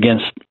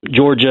against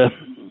Georgia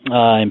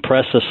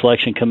impressed the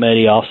selection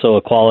committee, also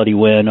a quality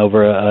win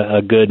over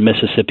a good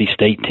Mississippi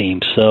State team.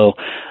 So,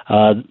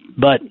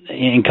 but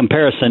in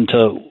comparison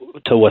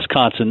to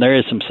Wisconsin, there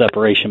is some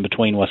separation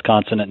between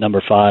Wisconsin at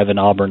number 5 and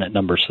Auburn at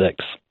number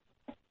 6.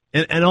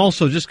 And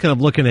also, just kind of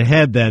looking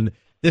ahead then,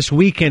 this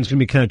weekend's going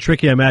to be kind of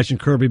tricky, I imagine,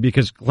 Kirby,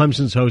 because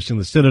Clemson's hosting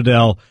the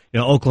Citadel.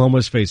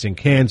 Oklahoma's facing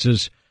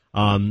Kansas.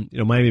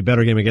 Miami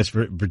better game against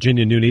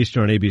Virginia noon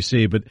Eastern on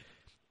ABC. But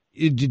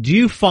do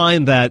you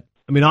find that,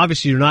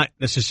 obviously you're not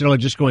necessarily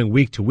just going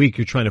week to week.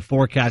 You're trying to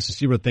forecast to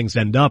see where things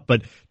end up.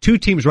 But 2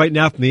 teams right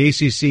now from the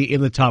ACC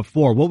in the top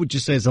 4, what would you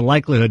say is the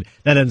likelihood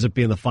that ends up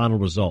being the final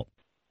result?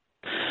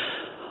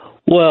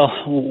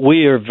 Well,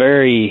 we are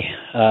very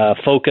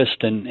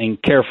focused and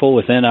careful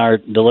within our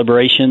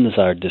deliberations,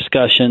 our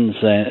discussions,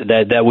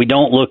 that we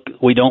don't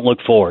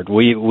look forward.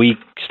 We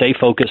stay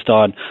focused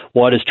on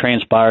what has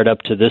transpired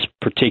up to this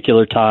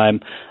particular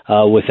time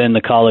within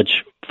the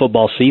college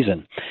football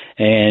season,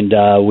 and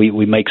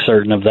we make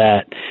certain of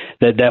that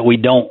we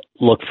don't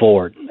look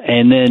forward.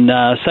 And then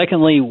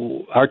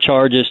secondly, our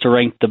charge is to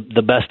rank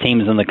the best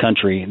teams in the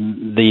country.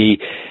 The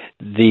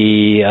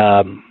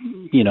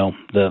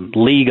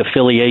league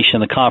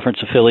affiliation, the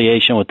conference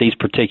affiliation with these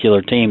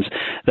particular teams,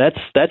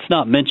 that's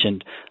not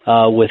mentioned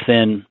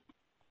within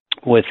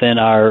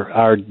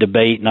our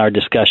debate and our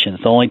discussions.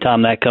 The only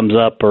time that comes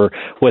up are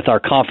with our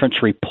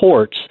conference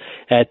reports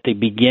at the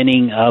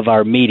beginning of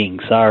our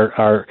meetings.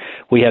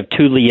 We have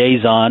 2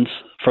 liaisons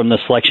from the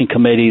selection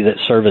committee that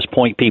serve as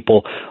point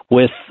people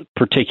with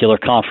particular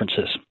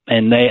conferences.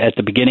 And they, at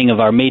the beginning of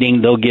our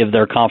meeting, they'll give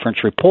their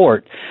conference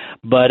report.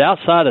 But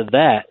outside of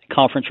that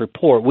conference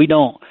report, we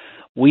don't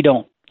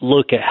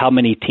look at how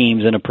many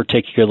teams in a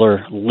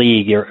particular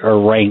league are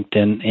ranked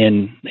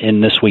in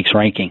this week's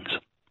rankings.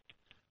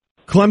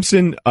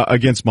 Clemson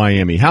against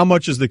Miami. How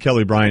much is the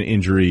Kelly Bryant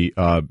injury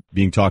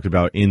being talked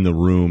about in the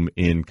room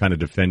in kind of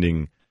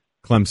defending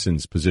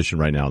Clemson's position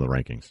right now in the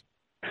rankings?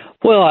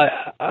 Well,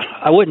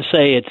 I wouldn't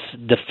say it's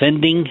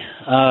defending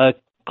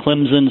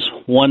Clemson's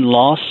one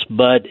loss,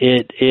 but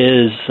it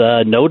is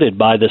noted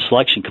by the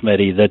selection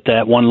committee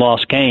that one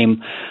loss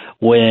came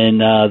when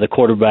the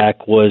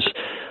quarterback was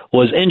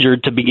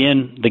injured to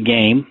begin the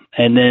game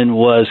and then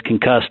was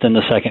concussed in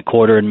the second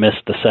quarter and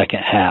missed the second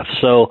half.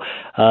 So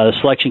the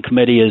selection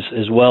committee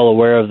is well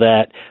aware of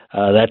that.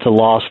 That's a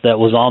loss that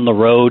was on the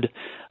road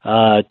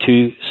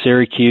to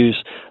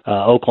Syracuse.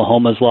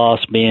 Oklahoma's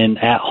loss being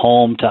at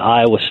home to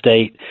Iowa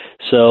State.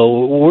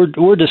 So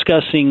we're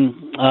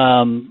discussing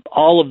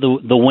all of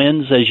the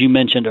wins, as you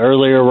mentioned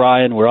earlier,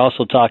 Ryan. We're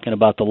also talking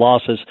about the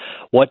losses,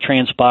 what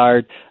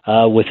transpired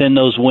within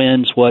those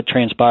wins, what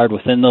transpired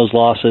within those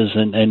losses,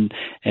 and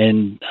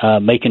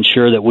making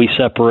sure that we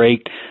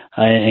separate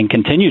and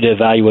continue to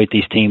evaluate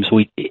these teams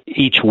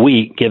each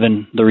week,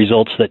 given the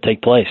results that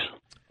take place.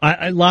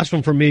 Last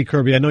one for me,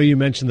 Kirby. I know you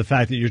mentioned the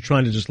fact that you're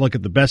trying to just look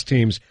at the best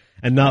teams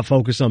and not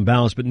focus on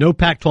balance, but no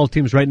Pac-12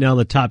 teams right now in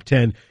the top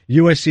 10.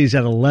 USC's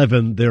at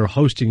 11. They're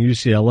hosting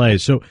UCLA.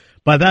 So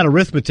by that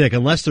arithmetic,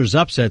 unless there's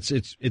upsets,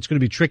 it's going to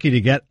be tricky to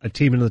get a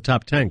team into the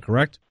top 10,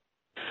 correct?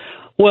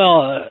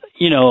 Well,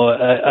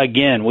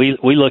 again, we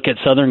look at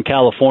Southern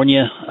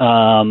California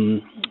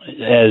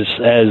as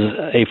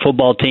a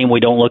football team. We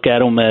don't look at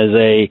them as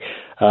a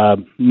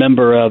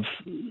member of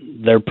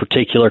their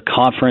particular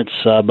conference,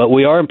 but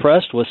we are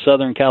impressed with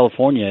Southern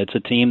California. It's a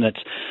team that's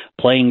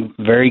playing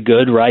very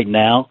good right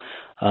now,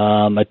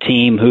 a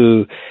team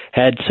who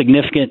had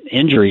significant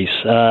injuries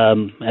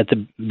at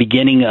the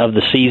beginning of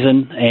the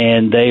season,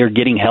 and they are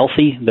getting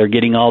healthy. They're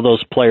getting all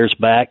those players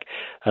back.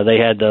 They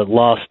had the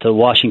loss to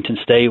Washington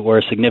State where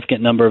a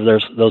significant number of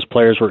those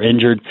players were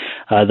injured.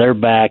 They're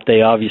back.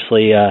 They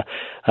obviously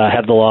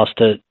have the loss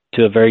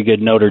to a very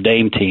good Notre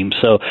Dame team.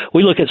 So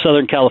we look at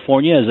Southern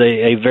California as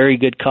a very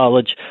good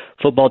college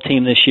football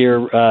team this year,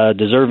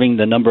 deserving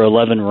the number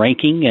 11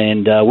 ranking,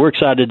 and we're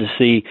excited to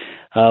see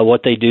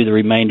what they do the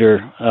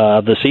remainder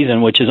of the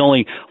season, which is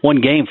only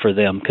one game for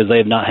them because they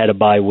have not had a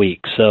bye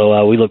week.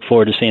 So we look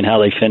forward to seeing how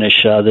they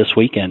finish this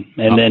weekend,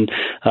 and then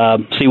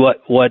see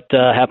what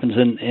happens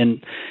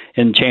in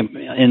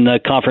the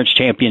conference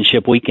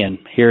championship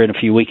weekend here in a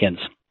few weekends.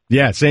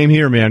 Yeah, same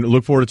here, man.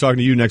 Look forward to talking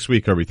to you next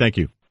week, Kirby. Thank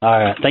you. All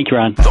right. Thank you,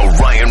 Ryan. The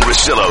Ryan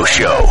Russillo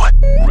Show.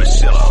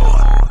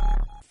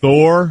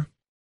 Thor,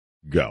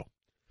 go.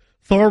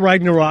 Thor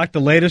Ragnarok, the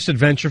latest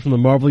adventure from the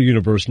Marvel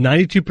Universe,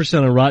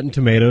 92% on Rotten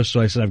Tomatoes. So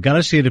I said, I've got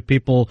to see it if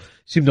people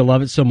seem to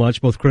love it so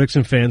much, both critics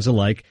and fans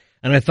alike.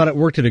 And I thought it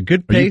worked at a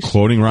good pace. Are you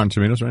quoting Rotten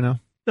Tomatoes right now?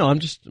 No,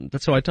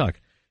 that's how I talk.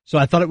 So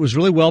I thought it was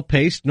really well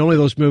paced. Normally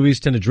those movies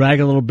tend to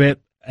drag a little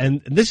bit.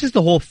 And this is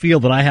the whole feel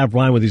that I have,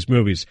 Ryan, with these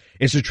movies,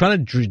 is they're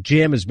trying to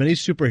jam as many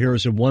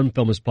superheroes in one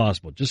film as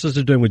possible, just as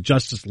they're doing with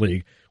Justice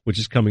League, which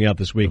is coming out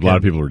this weekend. A lot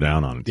of people are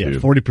down on it, too. Yeah,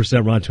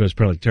 40% Rotten Tomatoes is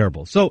probably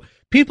terrible. So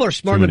people are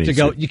smart enough to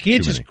go, you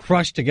can't just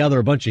crush together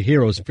a bunch of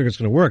heroes and figure it's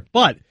going to work.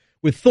 But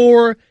with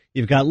Thor,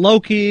 you've got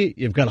Loki,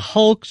 you've got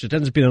Hulk, so it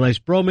ends up being a nice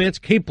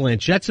bromance. Kate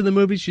Blanchett's in the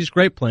movie. She's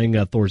great, playing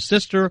Thor's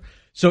sister.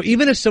 So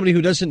even as somebody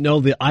who doesn't know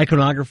the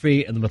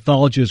iconography and the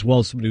mythology as well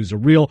as somebody who's a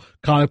real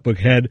comic book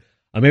head,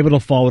 I'm able to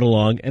follow it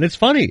along, and it's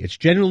funny. It's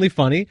genuinely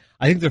funny.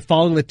 I think they're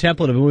following the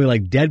template of a movie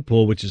like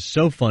Deadpool, which is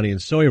so funny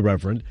and so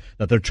irreverent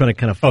that they're trying to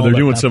kind of follow. Oh, they're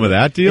doing some of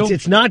that deal?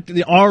 It's not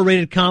the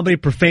R-rated comedy,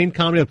 profane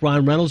comedy like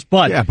Ryan Reynolds,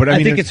 but,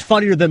 I think it's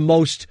funnier than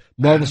most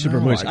Marvel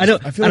super movies. I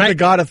feel like The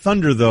God of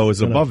Thunder, though,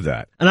 is above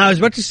that. And I was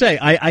about to say,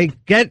 I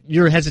get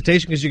your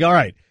hesitation because you go, all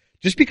right,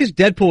 just because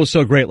Deadpool is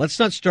so great, let's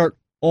not start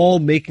all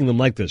making them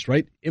like this,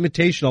 right?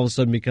 Imitation all of a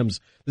sudden becomes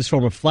this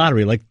form of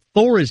flattery. Like,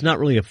 Thor is not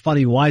really a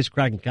funny,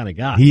 wisecracking kind of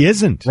guy. He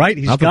isn't. Right?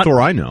 Not the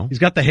Thor I know. He's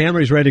got the hammer.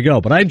 He's ready to go.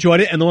 But I enjoyed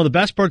it. And one of the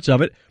best parts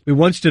of it, we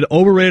once did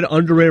overrated,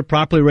 underrated,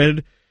 properly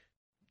rated.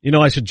 You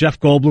know, I said Jeff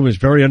Goldblum is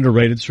very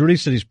underrated. Rudy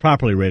said he's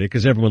properly rated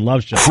because everyone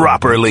loves Jeff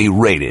Properly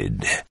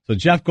rated. So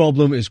Jeff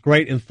Goldblum is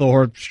great in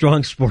Thor.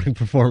 Strong sporting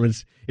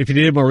performance. If you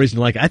needed more reason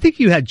to like it. I think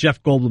you had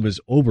Jeff Goldblum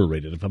as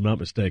overrated, if I'm not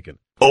mistaken.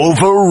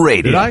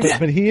 Overrated. Did I?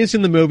 But he is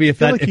in the movie. If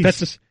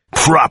that's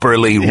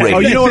properly rated. Oh,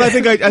 you know what? I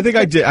think I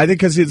did. I think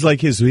because it's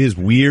like his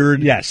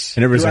weird. Yes.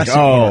 And everybody's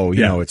like,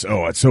 you know,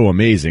 it's so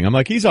amazing. I'm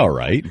like, he's all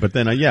right. But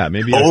then,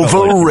 maybe.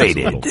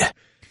 Overrated.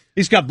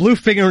 He's got blue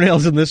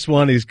fingernails in this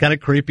one. He's kind of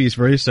creepy. He's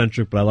very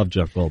eccentric, but I love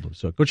Jeff Goldblum.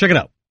 So go check it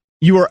out.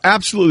 You are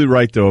absolutely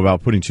right, though,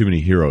 about putting too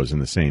many heroes in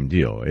the same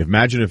deal.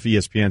 Imagine if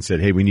ESPN said,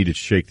 hey, we need to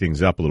shake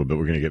things up a little bit.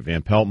 We're going to get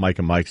Van Pelt, Mike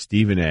and Mike,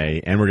 Stephen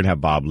A., and we're going to have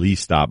Bob Lee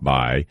stop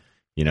by,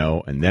 you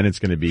know, and then it's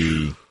going to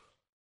be.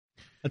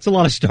 That's a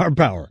lot of star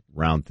power.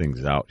 Round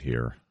things out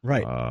here.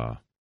 Right.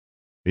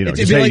 You know,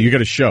 just, hey, you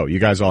got a show. You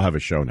guys all have a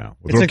show now.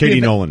 We'll throw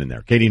Katie Nolan in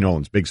there. Katie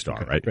Nolan's big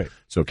star, right?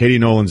 So Katie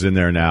Nolan's in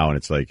there now, and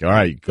it's like, all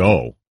right,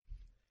 go.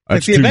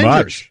 That's like too Avengers.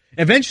 much.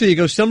 Eventually, you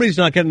go, somebody's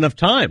not getting enough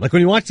time. Like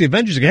when you watch the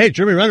Avengers, you go, hey,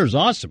 Jeremy Renner's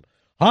awesome.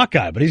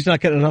 Hawkeye, but he's not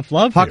getting enough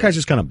love. Hawkeye's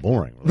just kind of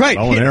boring. Right.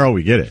 Bow and arrow,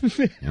 we get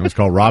it. It's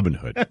called Robin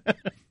Hood.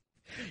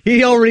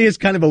 He already is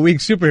kind of a weak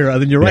superhero.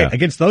 Then you're right. Yeah.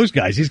 Against those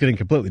guys, he's getting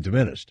completely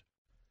diminished.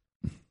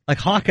 Like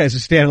Hawkeye's a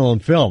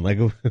standalone film. Like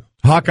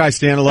Hawkeye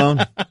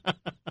standalone?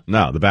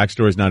 No, the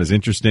backstory's not as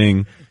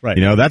interesting. Right.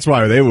 That's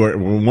why they were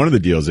one of the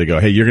deals. They go,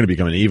 hey, you're going to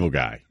become an evil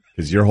guy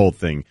because your whole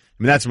thing. I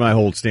mean, that's my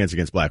whole stance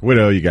against Black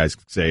Widow. You guys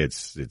say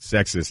it's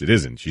sexist. It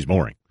isn't. She's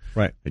boring.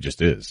 Right. It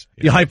just is.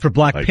 You hyped for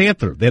Black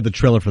Panther. They had the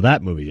trailer for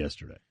that movie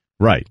yesterday.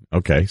 Right.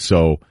 Okay.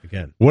 So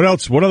again, what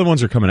else? What other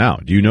ones are coming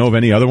out? Do you know of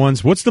any other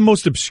ones? What's the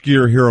most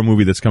obscure hero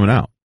movie that's coming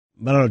out?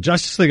 I don't know.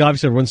 Justice League,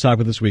 obviously, everyone's talking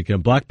about this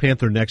weekend. Black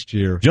Panther next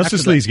year.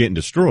 Justice League's getting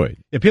destroyed.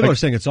 Yeah, people are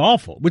saying it's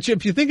awful. Which,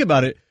 if you think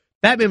about it,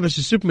 Batman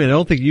vs. Superman, I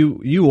don't think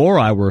you or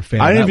I were a fan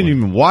of that haven't one.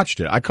 even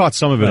watched it. I caught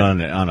some of it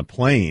on a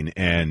plane,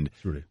 and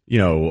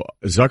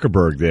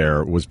Zuckerberg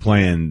there was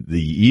playing the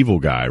evil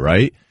guy,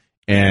 right?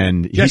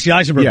 And Jesse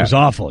Eisenberg was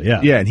awful,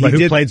 yeah. Yeah, and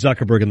who played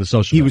Zuckerberg in The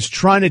Social Network. was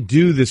trying to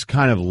do this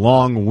kind of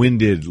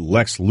long-winded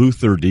Lex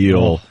Luthor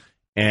deal,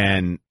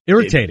 and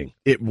irritating.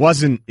 It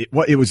wasn't. It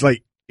was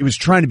like it was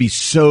trying to be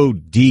so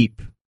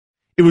deep.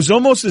 It was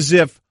almost as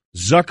if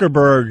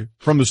Zuckerberg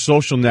from The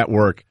Social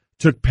Network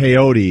took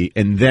peyote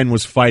and then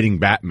was fighting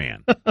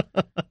Batman,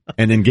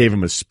 and then gave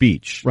him a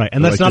speech. Right,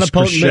 and that's not a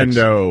potent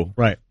crescendo. Mix.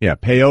 Right, yeah,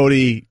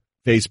 peyote,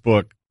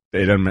 Facebook,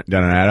 they doesn't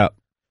add up.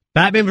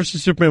 Batman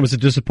vs. Superman was a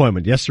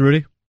disappointment. Yes,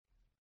 Rudy?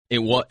 It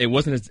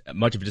wasn't as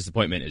much of a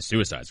disappointment as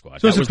Suicide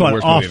Squad. Suicide Squad,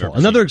 awful.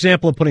 Another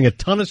example of putting a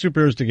ton of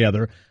superheroes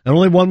together, and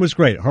only one was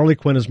great. Harley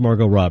Quinn is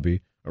Margot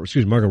Robbie.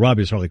 Margot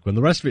Robbie is Harley Quinn.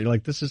 The rest of it, you're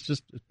like, this is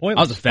just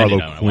pointless. I was offended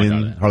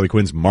Harley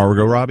Quinn's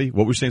Margot Robbie?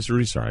 What were you saying,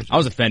 Rudy? Sorry. I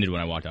was offended when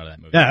I walked out of that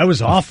movie. Yeah, it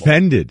was awful.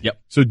 Offended? Yep.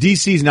 So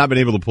DC's not been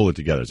able to pull it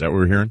together. Is that what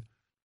we're hearing?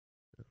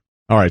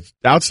 All right.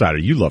 Outsider,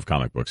 you love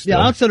comic books still.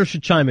 Yeah, Outsider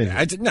should chime in.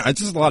 No,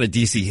 it's just a lot of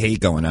DC hate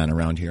going on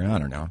around here. I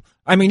don't know.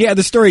 I mean, yeah,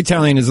 the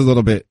storytelling is a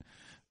little bit,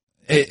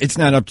 it's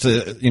not up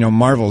to,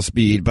 Marvel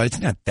speed, but it's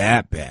not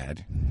that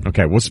bad.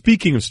 Okay. Well,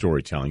 speaking of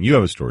storytelling, you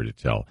have a story to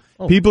tell.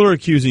 Oh. People are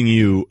accusing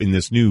you in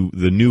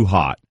the new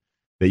hot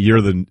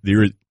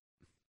that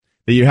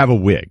that you have a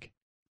wig.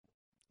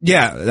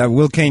 Yeah,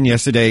 Will Kane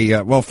yesterday.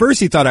 Well, first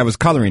he thought I was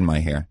coloring my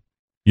hair.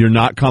 You're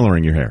not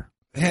coloring your hair.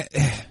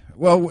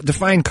 Well,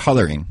 define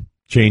coloring.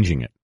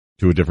 Changing it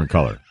to a different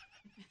color.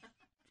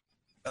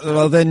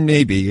 Well, then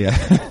maybe, yeah.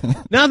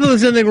 Not that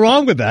there's anything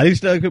wrong with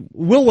that.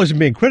 Will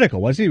wasn't being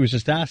critical, was he? He was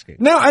just asking.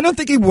 No, I don't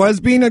think he was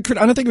being I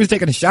don't think he was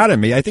taking a shot at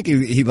me. I think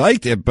he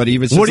liked it, but he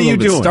was just a little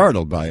bit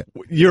startled by it.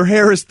 Your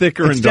hair is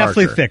thicker and darker. It's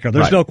definitely thicker.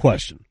 There's no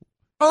question.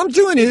 All I'm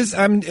doing is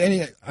I'm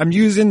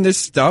using this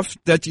stuff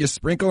that you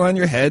sprinkle on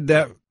your head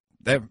that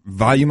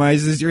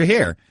volumizes your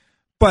hair.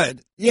 But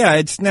yeah,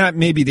 it's not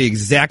maybe the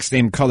exact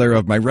same color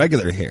of my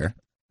regular hair.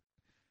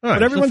 All right,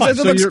 but everyone says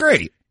it looks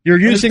great. You're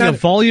using a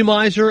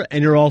volumizer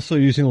and you're also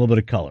using a little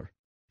bit of color.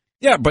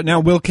 Yeah, but now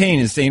Will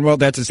Kane is saying, well,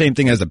 that's the same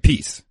thing as a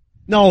piece.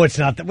 No, it's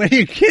not. Are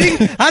you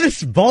kidding? How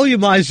does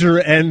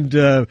volumizer and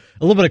a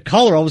little bit of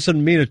color all of a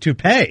sudden mean a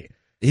toupee?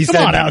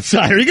 Come on,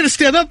 outsider. You're going to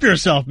stand up for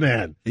yourself,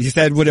 man. He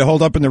said, would it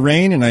hold up in the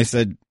rain? And I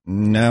said,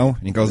 no.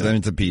 And he goes, then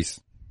it's a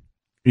piece.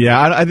 Yeah,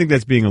 I think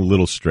that's being a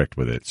little strict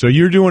with it. So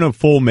you're doing a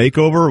full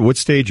makeover? What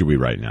stage are we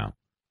right now?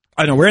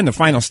 I know, we're in the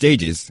final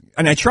stages.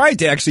 And I tried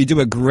to actually do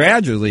it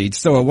gradually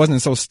so it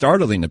wasn't so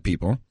startling to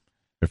people.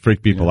 It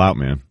freaked people out,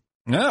 man.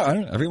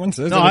 No, everyone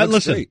says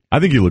listen. great. I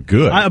think you look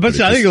good. I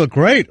think you look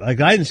great.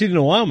 Like, I hadn't seen it in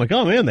a while. I'm like,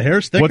 oh, man, the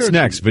hair's thicker. What's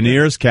next?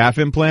 Veneers, calf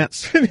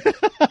implants? Who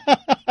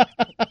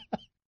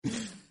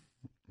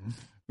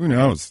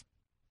knows?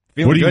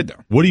 Feeling good, though.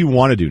 What do you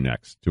want to do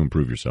next to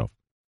improve yourself?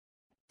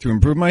 To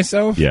improve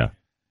myself? Yeah.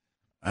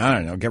 I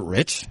don't know. Get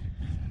rich.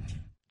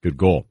 Good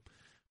goal.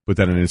 Put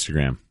that on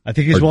Instagram. I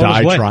think he's or well on die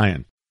his way.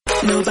 trying.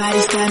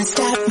 Nobody's gonna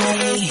stop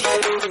me.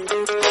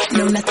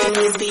 No, nothing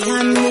is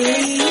beyond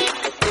me.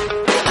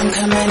 I'm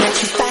coming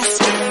at you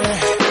faster.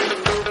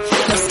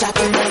 No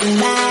stopping doesn't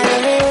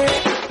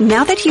matter.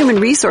 Now that Human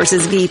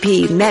Resources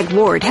VP Meg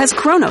Ward has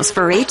Kronos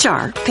for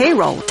HR,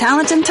 payroll,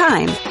 talent, and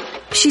time,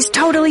 she's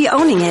totally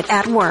owning it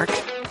at work.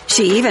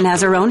 She even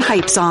has her own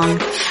hype song.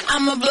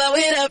 I'ma blow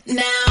it up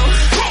now.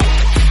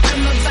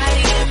 I'm a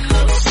body in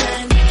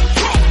motion.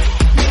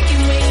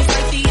 Making waves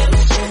like the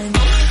ocean.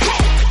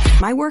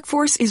 My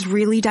workforce is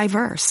really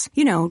diverse.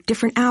 You know,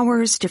 different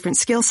hours, different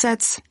skill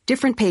sets,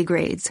 different pay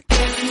grades.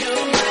 There's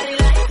nobody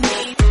like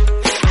me.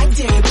 I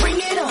dare you, bring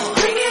it on.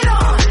 Bring it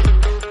on.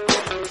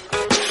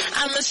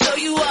 I'ma show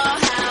you all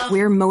how.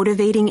 We're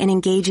motivating and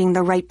engaging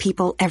the right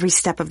people every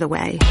step of the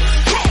way.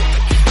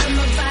 I'm a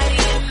body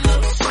in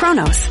motion.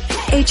 Kronos,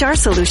 HR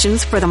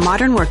solutions for the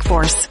modern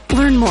workforce.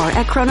 Learn more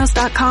at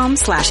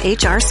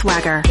kronos.com/HR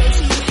swagger.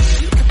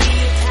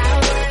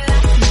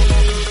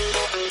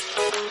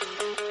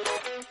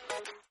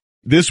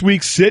 This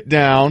week's sit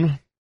down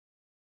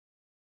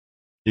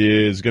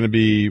is going to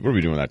be, what are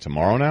we doing that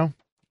tomorrow now?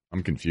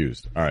 I'm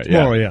confused. All right.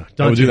 Tomorrow, yeah.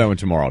 We'll do that one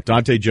tomorrow.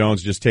 Dante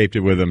Jones just taped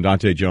it with him.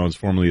 Dante Jones,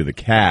 formerly of the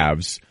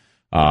Cavs,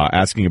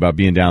 asking about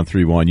being down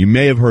 3-1. You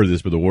may have heard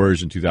this, but the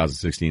Warriors in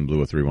 2016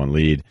 blew a 3-1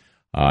 lead.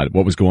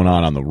 what was going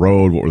on the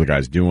road, what were the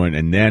guys doing,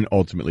 and then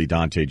ultimately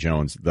Dante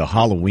Jones, the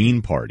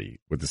Halloween party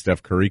with the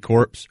Steph Curry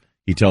corpse.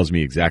 He tells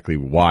me exactly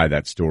why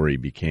that story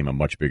became a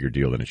much bigger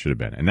deal than it should have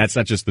been. And that's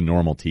not just the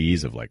normal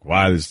tease of like,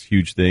 wow, this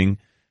huge thing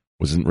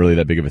wasn't really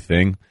that big of a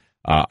thing.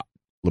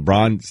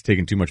 LeBron's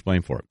taking too much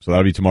blame for it. So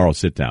that'll be tomorrow's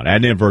sit down.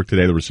 Adnan Virk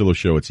today, the Russillo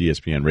Show. It's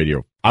ESPN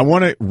Radio. I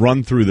want to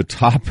run through the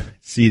top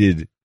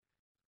seeded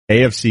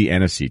AFC,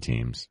 NFC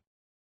teams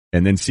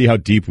and then see how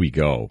deep we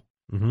go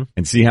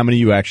and see how many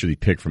you actually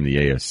pick from the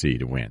AFC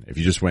to win. If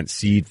you just went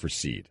seed for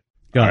seed.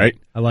 Got All right.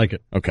 I like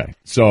it. Okay.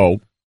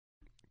 So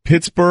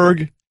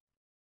Pittsburgh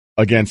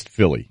against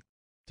Philly.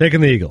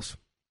 Taking the Eagles.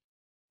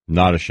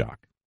 Not a shock.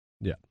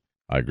 Yeah.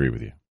 I agree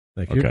with you.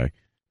 Thank you. Okay.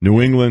 New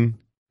England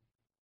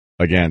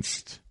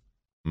against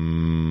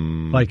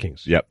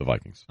Vikings. Yep, the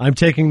Vikings. I'm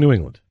taking New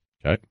England.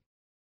 Okay.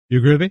 You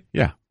agree with me?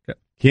 Yeah. Okay.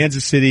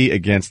 Kansas City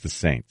against the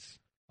Saints.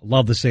 I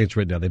love the Saints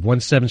right now. They've won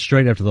 7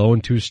 straight after the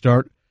 0-2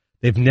 start.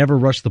 They've never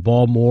rushed the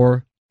ball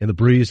more in the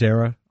Breeze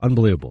era.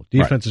 Unbelievable.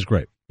 Defense is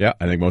great. Yeah,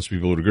 I think most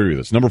people would agree with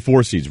this. Number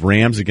 4 seeds,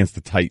 Rams against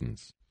the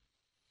Titans.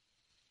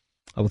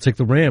 I will take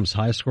the Rams.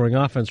 Highest scoring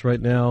offense right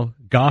now.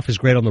 Goff is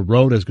great on the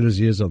road, as good as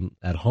he is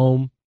at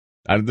home.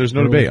 There's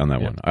no debate on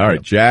that one. All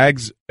right,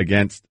 Jags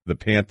against the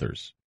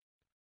Panthers.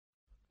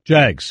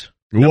 Jags.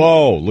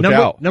 Whoa, look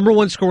out. Number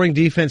 1 scoring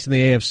defense in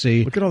the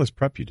AFC. Look at all this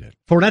prep you did.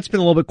 Fournette's been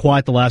a little bit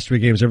quiet the last 3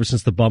 games ever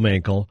since the bum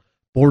ankle.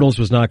 Bortles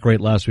was not great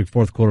last week,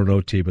 fourth quarter in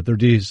OT, but their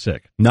D is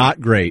sick. Not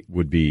great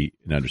would be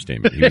an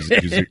understatement.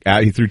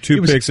 He threw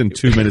 2 picks and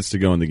 2 minutes to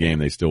go in the game.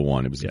 They still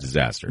won. It was a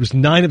disaster. It was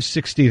 9 of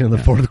 16 in the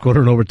fourth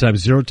quarter in overtime,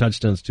 0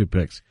 touchdowns, 2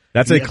 picks.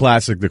 That's a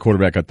classic. The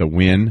quarterback got the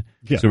win.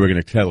 Yeah. So we're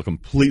going to tell a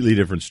completely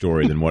different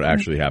story than what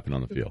actually happened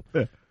on the field.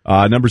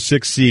 Number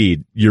 6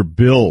 seed, your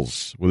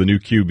Bills with a new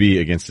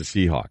QB against the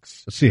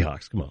Seahawks. The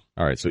Seahawks, come on.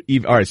 All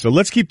right, so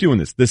let's keep doing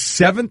this. The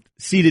 7th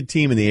seeded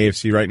team in the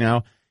AFC right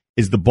now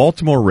is the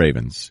Baltimore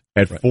Ravens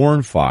at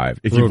 4-5.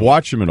 If you've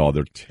watched them at all,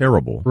 they're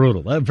terrible.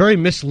 Brutal. Very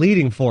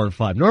misleading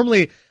 4-5.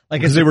 Normally,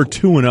 because they were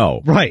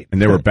 2-0, right? And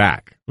they were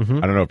back. I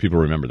don't know if people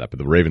remember that, but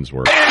the Ravens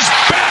were. Is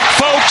back,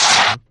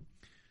 folks.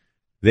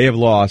 They have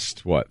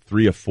lost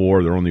 3 of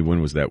 4. Their only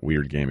win was that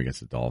weird game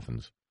against the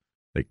Dolphins.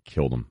 They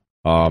killed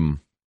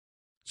them.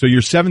 So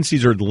your 7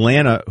 seeds are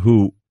Atlanta,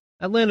 who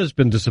Atlanta's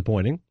been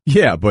disappointing.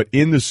 Yeah, but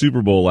in the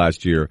Super Bowl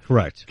last year.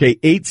 Correct. Okay,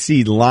 8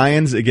 seed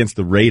Lions against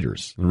the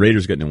Raiders. The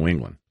Raiders got New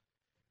England.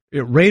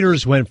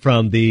 Raiders went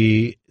from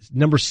the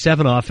number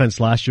 7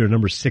 offense last year to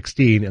number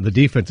 16, and the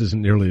defense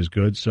isn't nearly as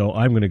good. So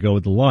I'm going to go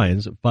with the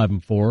Lions at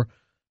 5-4.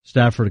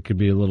 Stafford could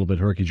be a little bit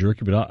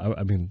herky-jerky, but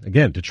I mean,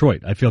 again,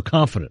 Detroit. I feel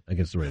confident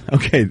against the Raiders.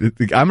 Okay,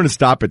 I'm going to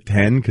stop at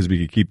 10 because we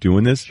could keep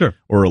doing this. Sure.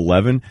 Or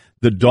 11.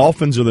 The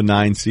Dolphins are the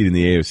 9 seed in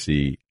the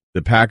AFC.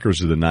 The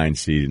Packers are the 9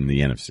 seed in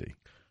the NFC.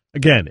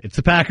 Again, it's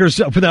the Packers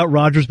without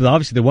Rodgers, but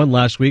obviously they won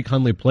last week.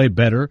 Hundley played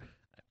better.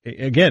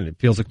 Again, it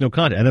feels like no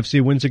contest.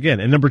 NFC wins again.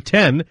 And number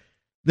 10,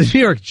 the New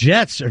York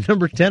Jets are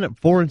number 10 at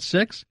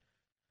 4-6.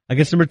 I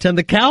guess number 10,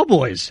 the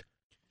Cowboys.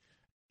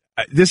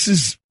 This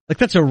is like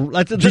that's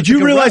Did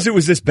you realize it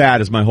was this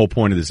bad? Is my whole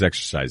point of this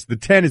exercise. The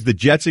 10 is the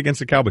Jets against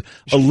the Cowboys.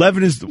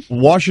 11 is the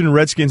Washington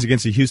Redskins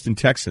against the Houston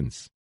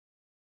Texans.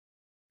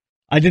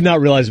 I did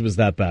not realize it was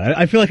that bad.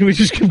 I feel like if we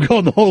just keep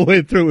going the whole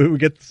way through, we would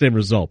get the same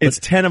result. It's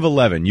 10 of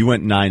 11. You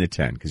went 9 of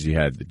 10 because you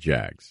had the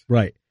Jags.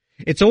 Right.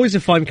 It's always a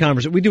fun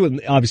conversation. We do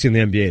it, obviously, in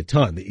the NBA a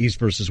ton, the East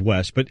versus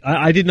West. But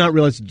I did not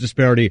realize the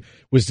disparity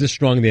was this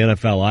strong in the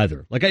NFL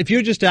either. Like, if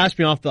you just asked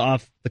me off the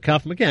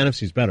cuff, I'm like, yeah,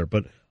 NFC's better.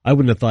 But I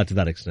wouldn't have thought to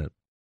that extent.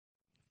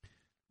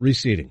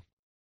 Reseeding.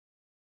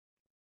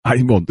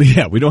 We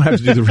don't have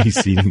to do the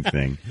reseeding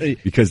thing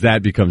because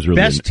that becomes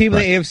really best team in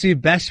the AFC,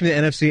 best team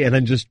in the NFC, and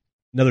then just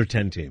another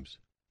 10 teams.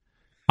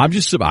 I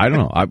don't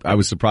know. I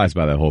was surprised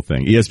by that whole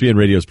thing. ESPN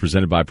Radio is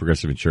presented by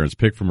Progressive Insurance.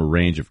 Pick from a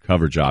range of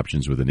coverage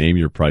options with a Name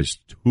Your Price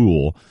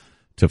tool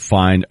to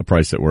find a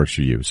price that works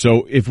for you.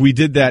 So if we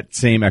did that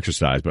same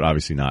exercise, but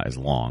obviously not as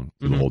long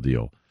for the whole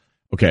deal.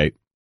 Okay,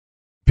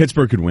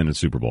 Pittsburgh could win a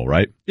Super Bowl,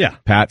 right? Yeah.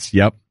 Pats,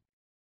 yep.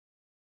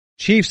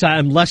 Chiefs,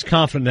 I'm less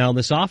confident now in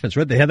this offense,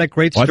 right? They had that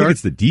great start. I think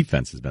it's the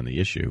defense has been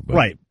the issue. But.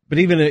 Right. But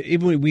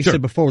even we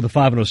said before with the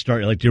 5-0 start,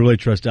 you're like, do you really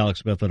trust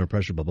Alex Smith under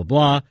pressure, blah, blah,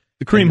 blah.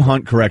 The Kareem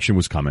Hunt correction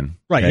was coming.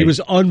 Right. Okay? He was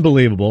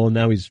unbelievable, and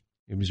now he's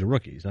a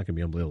rookie. He's not going to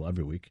be unbelievable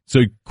every week.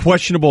 So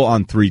questionable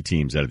on 3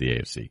 teams out of the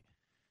AFC.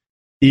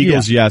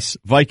 Eagles, yes.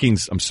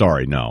 Vikings, I'm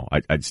sorry, no.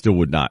 I still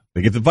would not.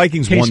 Like, if the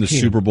Vikings won the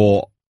Super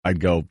Bowl, I'd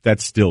go,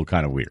 that's still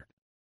kind of weird.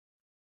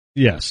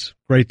 Yes.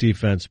 Great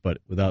defense, but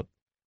with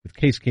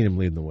Case Keenum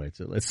leading the way.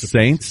 It's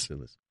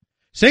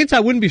Saints, I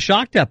wouldn't be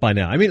shocked at by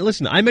now. I mean,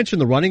 listen, I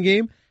mentioned the running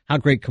game, how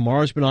great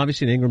Kamara's been,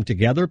 obviously, and Ingram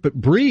together, but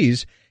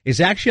Breeze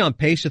is actually on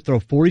pace to throw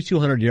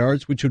 4,200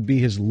 yards, which would be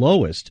his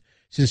lowest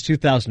since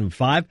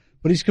 2005,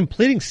 but he's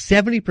completing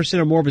 70%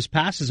 or more of his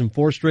passes in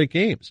 4 straight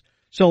games.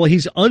 So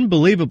he's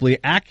unbelievably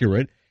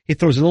accurate. He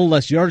throws a little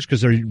less yards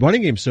because their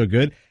running game's so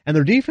good, and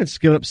their defense has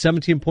given up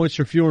 17 points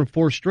or fewer in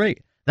 4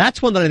 straight.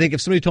 That's one that I think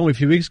if somebody told me a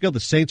few weeks ago the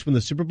Saints win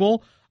the Super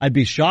Bowl, I'd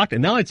be shocked,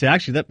 and now I'd say,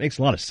 actually, that makes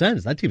a lot of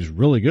sense. That team's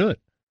really good.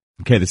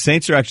 Okay, the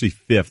Saints are actually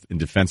 5th in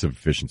defensive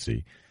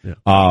efficiency.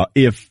 Yeah.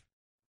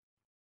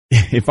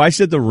 If I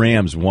said the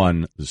Rams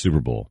won the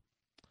Super Bowl,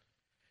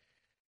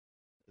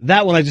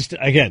 that one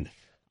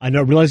I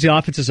realize the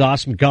offense is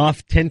awesome.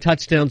 Goff, 10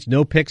 touchdowns,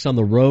 no picks on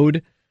the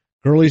road.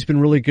 Gurley's been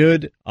really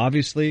good,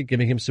 obviously,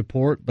 giving him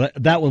support. But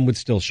that one would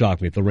still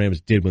shock me if the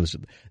Rams did win the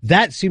Super Bowl.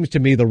 That seems to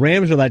me, the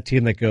Rams are that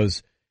team that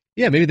goes,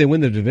 yeah, maybe they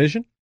win the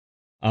division.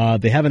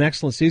 They have an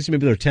excellent season.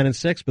 Maybe they're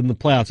 10-6, but in the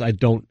playoffs, I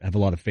don't have a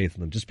lot of faith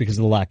in them just because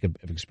of the lack of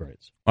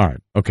experience. All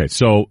right. Okay.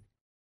 So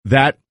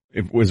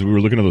as we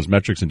were looking at those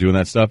metrics and doing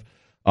that stuff,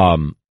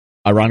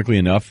 ironically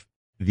enough,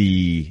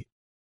 the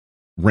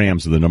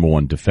Rams are the number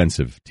 1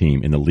 defensive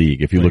team in the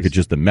league. If you look at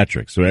just the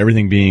metrics, so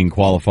everything being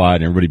qualified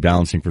and everybody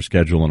balancing for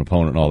schedule and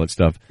opponent and all that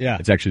stuff,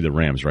 it's actually the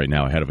Rams right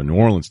now ahead of a New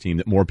Orleans team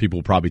that more people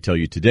will probably tell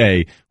you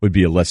today would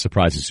be a less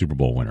surprising Super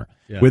Bowl winner.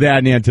 Yeah. With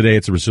Adnan today,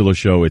 it's a Russillo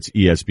show. It's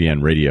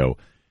ESPN Radio.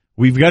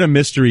 We've got a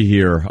mystery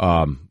here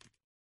on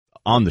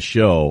the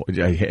show.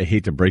 I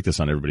hate to break this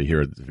on everybody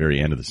here at the very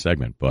end of the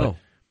segment, but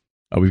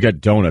we've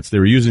got donuts. They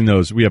were using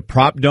those. We have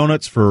prop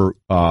donuts for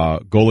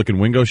Golick and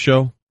Wingo's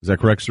show. Is that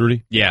correct,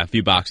 Rudy? Yeah, a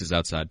few boxes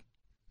outside.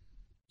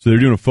 So they're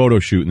doing a photo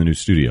shoot in the new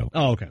studio.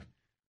 Oh, okay.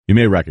 You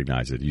may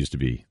recognize it. It used to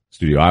be the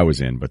studio I was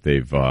in, but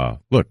they've,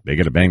 they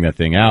got to bang that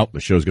thing out. The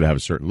show's going to have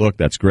a certain look.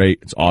 That's great.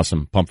 It's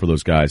awesome. Pump for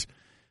those guys.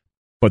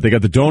 But they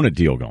got the donut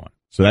deal going.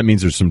 So that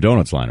means there's some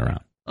donuts lying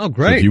around. Oh,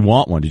 great. So if you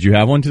want one, did you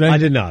have one today? I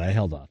did not. I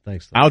held off.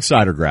 Thanks.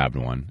 Outsider grabbed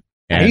one.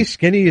 And he's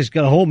skinny. He's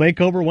got a whole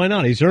makeover. Why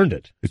not? He's earned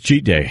it. It's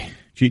cheat day.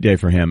 Cheat day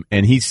for him.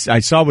 And I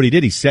saw what he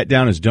did. He set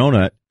down his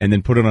donut and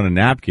then put it on a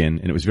napkin,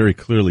 and it was very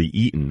clearly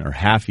eaten or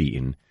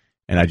half-eaten.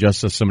 And I just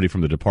saw somebody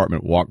from the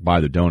department walk by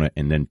the donut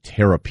and then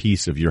tear a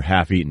piece of your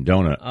half-eaten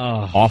donut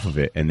off of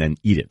it and then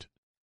eat it.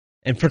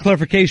 And for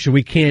clarification,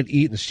 we can't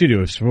eat in the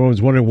studio. If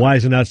someone's wondering why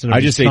isn't that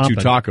I just ate 2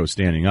 tacos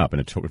standing up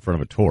in front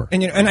of a tour.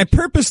 And I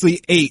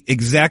purposely ate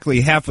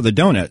exactly half of the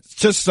donut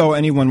just so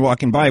anyone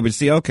walking by would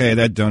see, okay,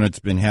 that donut's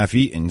been half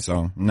eaten,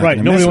 so I'm not right.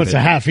 Nobody wants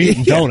a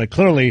half-eaten donut.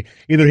 Clearly,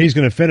 either he's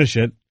going to finish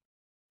it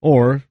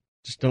or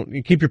just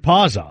don't keep your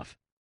paws off.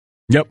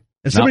 Yep.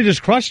 And somebody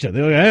just crushed it.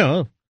 They're like,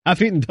 hey,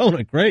 half-eaten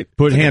donut, great.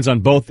 Put hands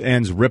on both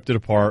ends, ripped it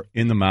apart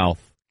in the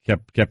mouth,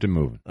 kept it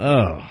moving.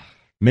 Oh.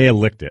 May have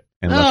licked it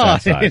and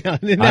left that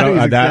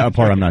side. That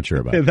part I'm not sure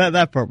about.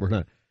 That part we're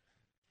not.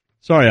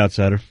 Sorry,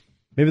 outsider.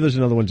 Maybe there's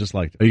another one just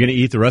like that. Are you going to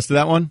eat the rest of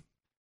that one?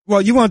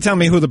 Well, you won't tell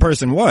me who the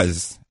person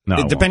was.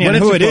 No. Depending on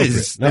who it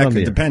is, that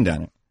could depend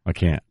on it. I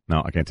can't.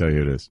 No, I can't tell you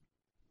who it is.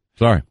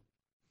 Sorry.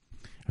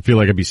 I feel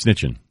like I'd be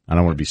snitching. I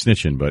don't want to be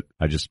snitching, but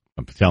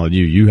I'm telling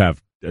you, you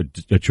have a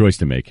choice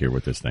to make here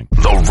with this thing.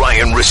 The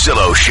Ryen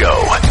Russillo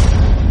Show.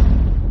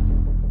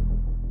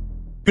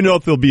 You know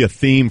if there'll be a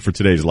theme for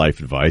today's life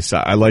advice.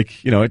 I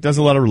like, it does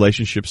a lot of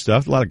relationship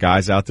stuff. A lot of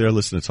guys out there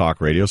listen to talk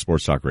radio,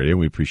 sports talk radio.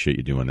 We appreciate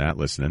you doing that,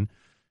 listening.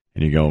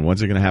 And you're going,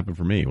 when's it going to happen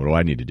for me? What do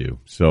I need to do?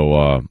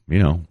 So,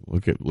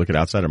 look at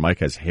Outsider Mike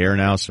has hair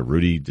now.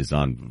 Cerruti is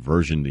on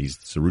he's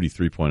Cerruti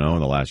 3.0 in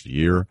the last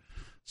year.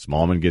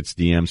 Smallman gets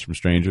DMs from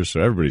strangers,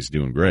 so everybody's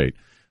doing great.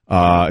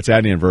 It's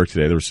Adnan and Virk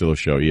today, the Russillo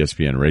Show,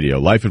 ESPN Radio.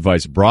 Life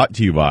advice brought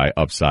to you by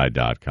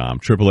Upside.com.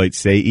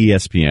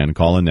 888-SAY-ESPN.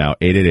 Call in now,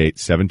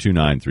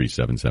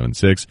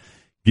 888-729-3776.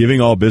 Giving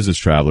all business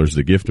travelers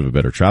the gift of a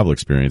better travel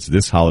experience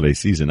this holiday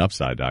season,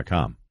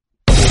 Upside.com.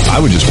 I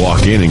would just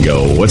walk in and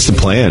go, what's the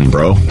plan,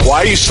 bro? Why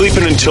are you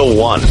sleeping until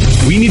 1?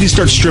 We need to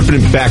start stripping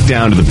it back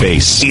down to the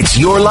base. It's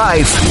your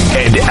life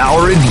and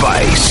our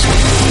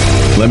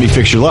advice. Let me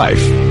fix your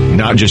life,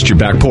 not just your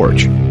back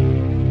porch.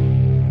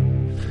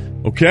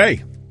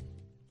 Okay.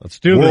 Let's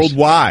do this.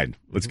 Worldwide.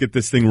 Let's get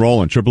this thing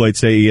rolling.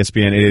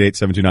 888-SAY-ESPN,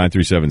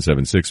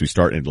 888-729-3776. We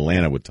start in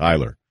Atlanta with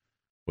Tyler.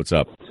 What's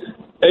up?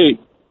 Hey,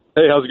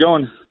 how's it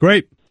going?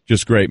 Great.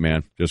 Just great,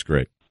 man. Just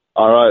great.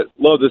 All right.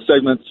 Love this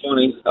segment. It's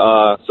funny.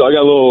 So I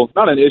got a little,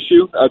 not an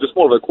issue, just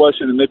more of a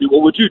question, and maybe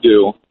what would you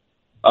do?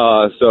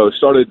 So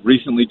started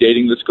recently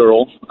dating this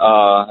girl.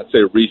 I'd say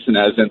recent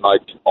as in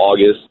like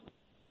August.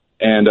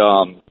 And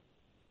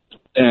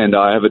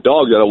I have a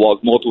dog that I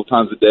walk multiple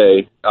times a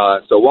day.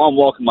 So while I'm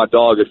walking my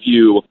dog a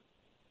few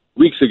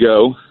weeks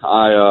ago,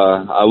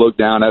 I look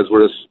down as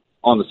we're just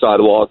on the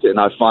sidewalk, and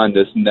I find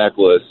this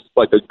necklace. It's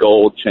like a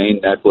gold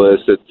chain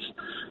necklace. It's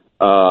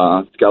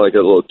got like a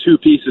little 2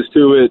 pieces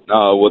to it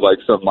with like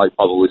some like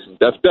probably some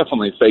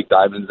definitely fake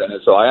diamonds in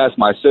it. So I asked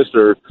my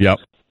sister, "Yep,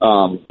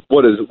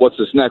 what's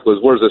this necklace?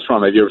 Where's this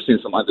from? Have you ever seen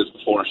something like this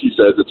before?" She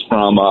says it's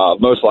from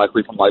most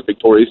likely from like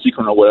Victoria's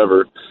Secret or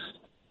whatever.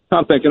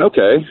 I'm thinking,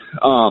 okay.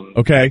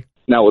 Okay.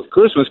 Now with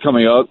Christmas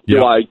coming up,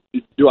 do I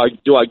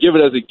give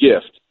it as a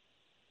gift?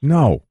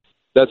 No.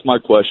 That's my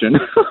question.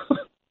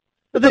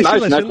 But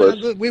nice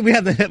necklace. We've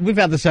had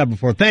this out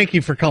before. Thank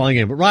you for calling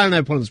in. But Ryan and I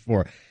have put this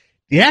before.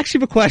 Do you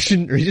actually have a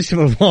question, or you just have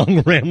a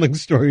long rambling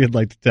story you'd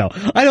like to tell?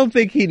 I don't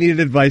think he needed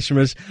advice from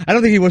us. I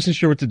don't think he wasn't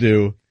sure what to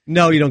do.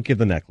 No, you don't give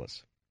the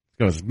necklace.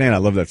 He goes, man, I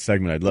love that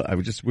segment. I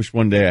would just wish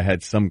one day I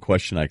had some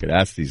question I could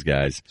ask these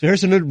guys. So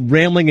here's a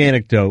rambling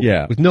anecdote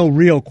with no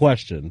real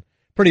question.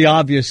 Pretty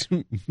obvious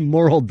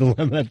moral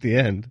dilemma at the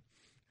end.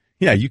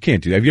 Yeah, you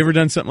can't do that. Have you ever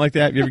done something like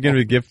that? Have you ever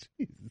given a gift?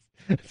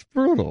 It's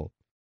brutal.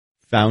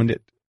 Found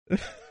it?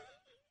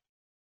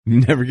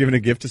 You've never given a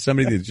gift to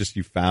somebody that just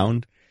you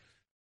found?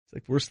 It's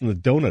like worse than the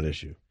donut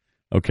issue.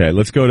 Okay,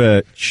 let's go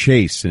to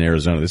Chase in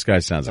Arizona. This guy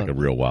sounds like a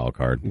real wild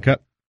card. Okay.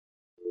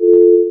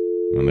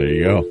 Well, there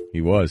you go. He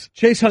was.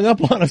 Chase hung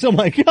up on us. Oh,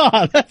 my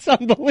God. That's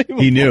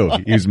unbelievable. He knew.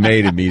 He was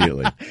made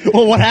immediately.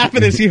 Well, what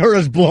happened is he heard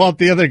us blow up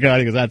the other guy.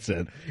 He goes, that's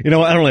it. You know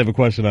what? I don't really have a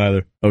question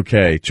either.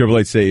 Okay.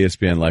 888 say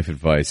ESPN Life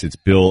Advice. It's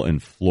Bill in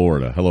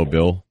Florida. Hello,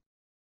 Bill.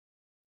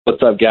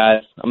 What's up,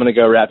 guys? I'm going to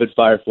go rapid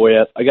fire for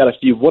you. I got a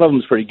few. One of them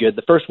is pretty good.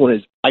 The first one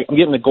is I'm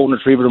getting a golden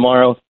retriever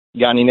tomorrow.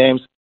 You got any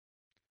names?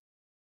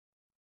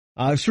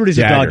 Shrudy's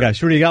a dog guy.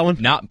 Shrudy, you got one?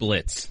 Not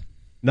Blitz.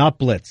 Not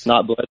Blitz.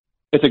 Not Blitz.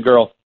 It's a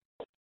girl.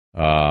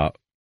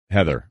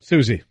 Heather.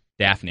 Susie.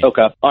 Daphne.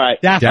 Okay. All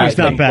right. Daphne's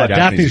not bad.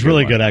 Daphne's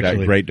really good,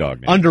 actually. Great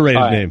dog name.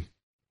 Underrated name.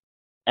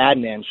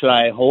 Adnan, should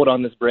I hold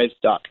on this Brave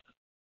stock?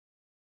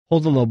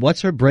 Hold on.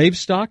 What's her Brave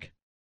stock?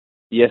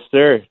 Yes,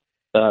 sir.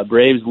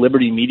 Braves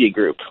Liberty Media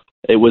Group.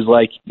 It was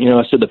like,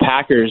 so the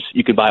Packers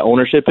you could buy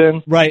ownership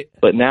in. Right.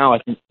 But now I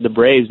think the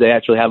Braves, they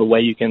actually have a way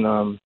you can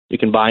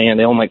buy in.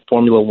 They own like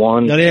Formula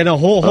One. No,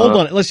 hold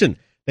on. Listen,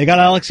 they got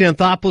Alex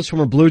Anthopoulos from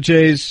our Blue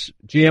Jays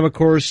GM, of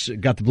course.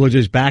 Got the Blue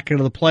Jays back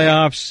into the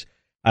playoffs.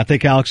 I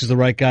think Alex is the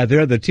right guy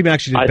there. The team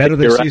actually did better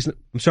this season.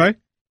 Right. I'm sorry?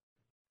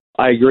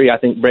 I agree. I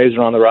think Braves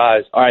are on the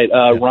rise. All right,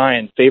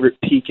 Ryan, favorite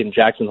peak in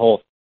Jackson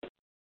Hole?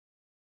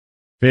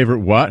 Favorite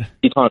what?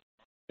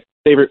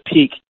 Favorite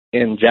peak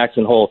in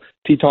Jackson Hole.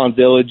 Teton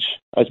Village.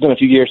 It's been a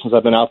few years since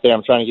I've been out there.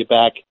 I'm trying to get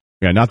back.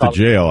 Yeah, not the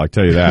jail, I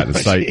tell you that. The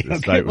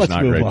site was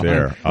not right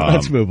there.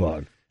 Let's move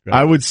on.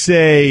 I would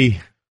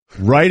say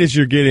right as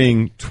you're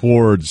getting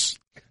towards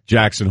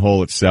Jackson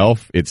Hole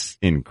itself, it's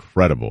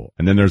incredible.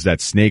 And then there's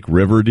that Snake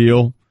River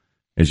deal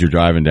as you're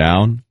driving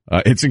down.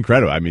 It's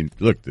incredible. I mean,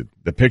 look,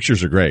 the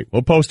pictures are great.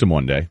 We'll post them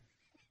one day.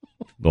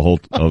 The whole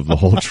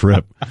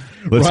trip.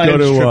 Let's Ryan's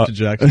go trip to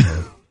Jackson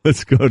Hole.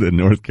 Let's go to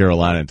North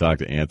Carolina and talk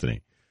to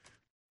Anthony.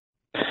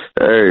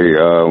 Hey,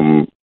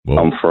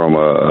 I'm from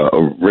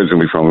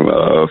originally from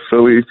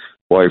Philly.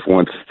 Wife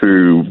wants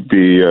to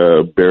be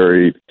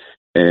buried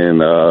in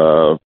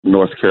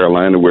North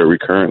Carolina, where we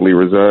currently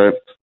reside.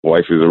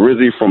 Wife is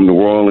originally from New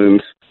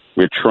Orleans.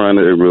 We're trying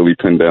to really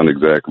pin down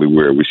exactly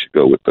where we should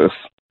go with this.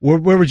 Where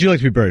would you like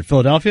to be buried?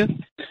 Philadelphia?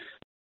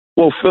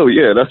 Well, Philly,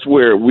 yeah, that's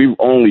where we've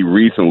only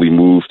recently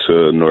moved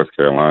to North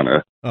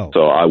Carolina. Oh.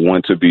 So I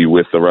want to be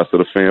with the rest of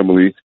the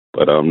family,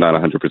 but I'm not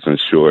 100%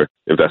 sure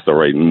if that's the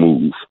right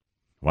move.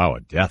 Wow,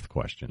 a death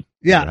question.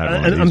 Yeah,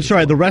 I'm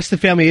sorry, the rest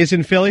of the family is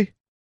in Philly?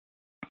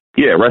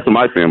 Yeah, the rest of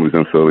my family's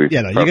in Philly.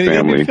 Yeah, no, you got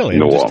to be in Philly.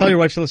 Just tell your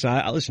wife,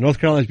 listen, North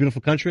Carolina's a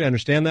beautiful country. I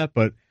understand that,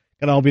 but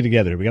got to all be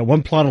together. We got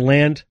one plot of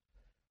land.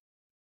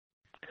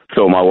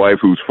 So my wife,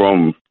 who's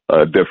from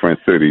a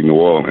different city, New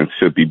Orleans,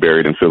 should be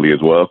buried in Philly as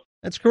well.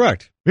 That's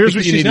correct. Here's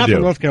what you need to do. She's not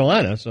from North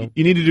Carolina, so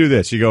you need to do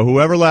this. You go,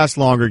 whoever lasts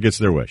longer gets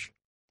their wish.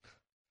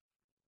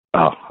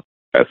 Oh,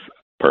 that's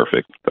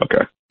perfect.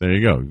 Okay. There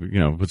you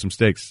go. Put some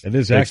stakes. It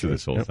is stakes to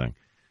this whole thing.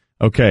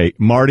 Okay,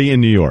 Marty in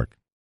New York.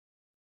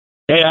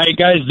 Hey, how you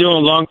guys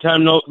doing? Long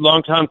time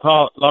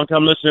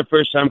listener,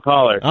 first time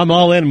caller. I'm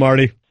all in,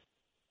 Marty.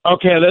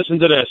 Okay, listen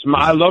to this.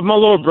 I love my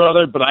little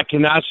brother, but I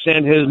cannot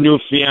stand his new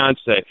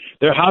fiance.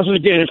 Their house is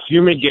getting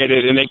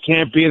fumigated, and they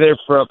can't be there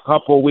for a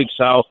couple of weeks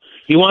out.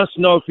 He wants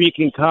to know if he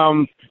can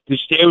come to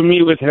stay with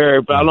me with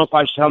her, but I don't know if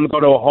I should tell him to go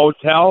to a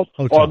hotel.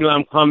 Or let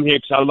him come here,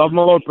 because I love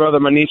my little brother,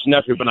 my niece and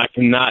nephew, but I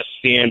cannot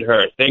stand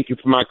her. Thank you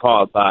for my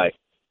call. Bye.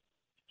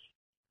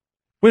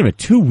 Wait a minute,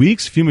 2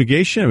 weeks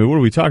fumigation? I mean, what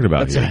are we talking about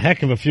That's here? a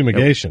heck of a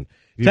fumigation.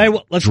 Tell you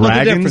what, let's split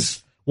the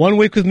difference. 1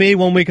 week with me,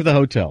 1 week at the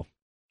hotel.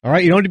 All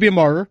right, you don't have to be a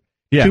martyr.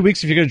 Yeah. 2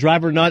 weeks if you're going to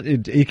drive or not.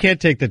 You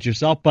can't take that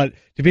yourself, but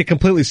to be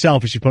completely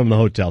selfish, you put them in the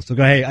hotel. So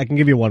go, hey, I can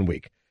give you 1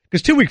 week.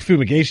 Because 2 week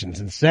fumigation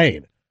is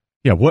insane.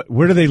 Yeah,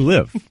 where do they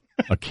live?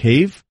 A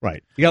cave?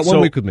 Right. You got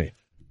 1 week with me.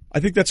 I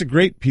think that's a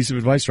great piece of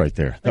advice right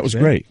there. That was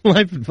great.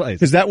 Life advice.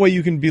 Because that way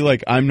you can be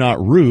like, I'm not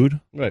rude,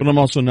 but I'm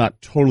also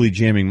not totally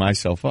jamming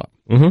myself up.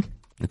 Mm-hmm.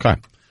 Okay.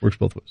 Works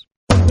both ways.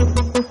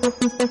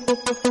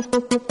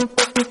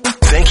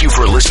 Thank you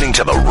for listening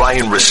to the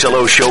Ryen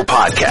Russillo Show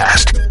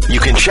podcast. You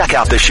can check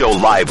out the show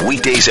live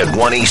weekdays at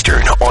 1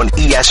 Eastern on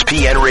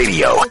ESPN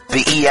Radio,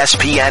 the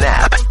ESPN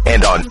app,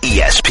 and on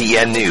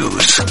ESPN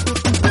News.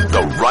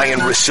 The Ryen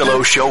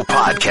Russillo Show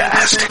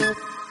podcast.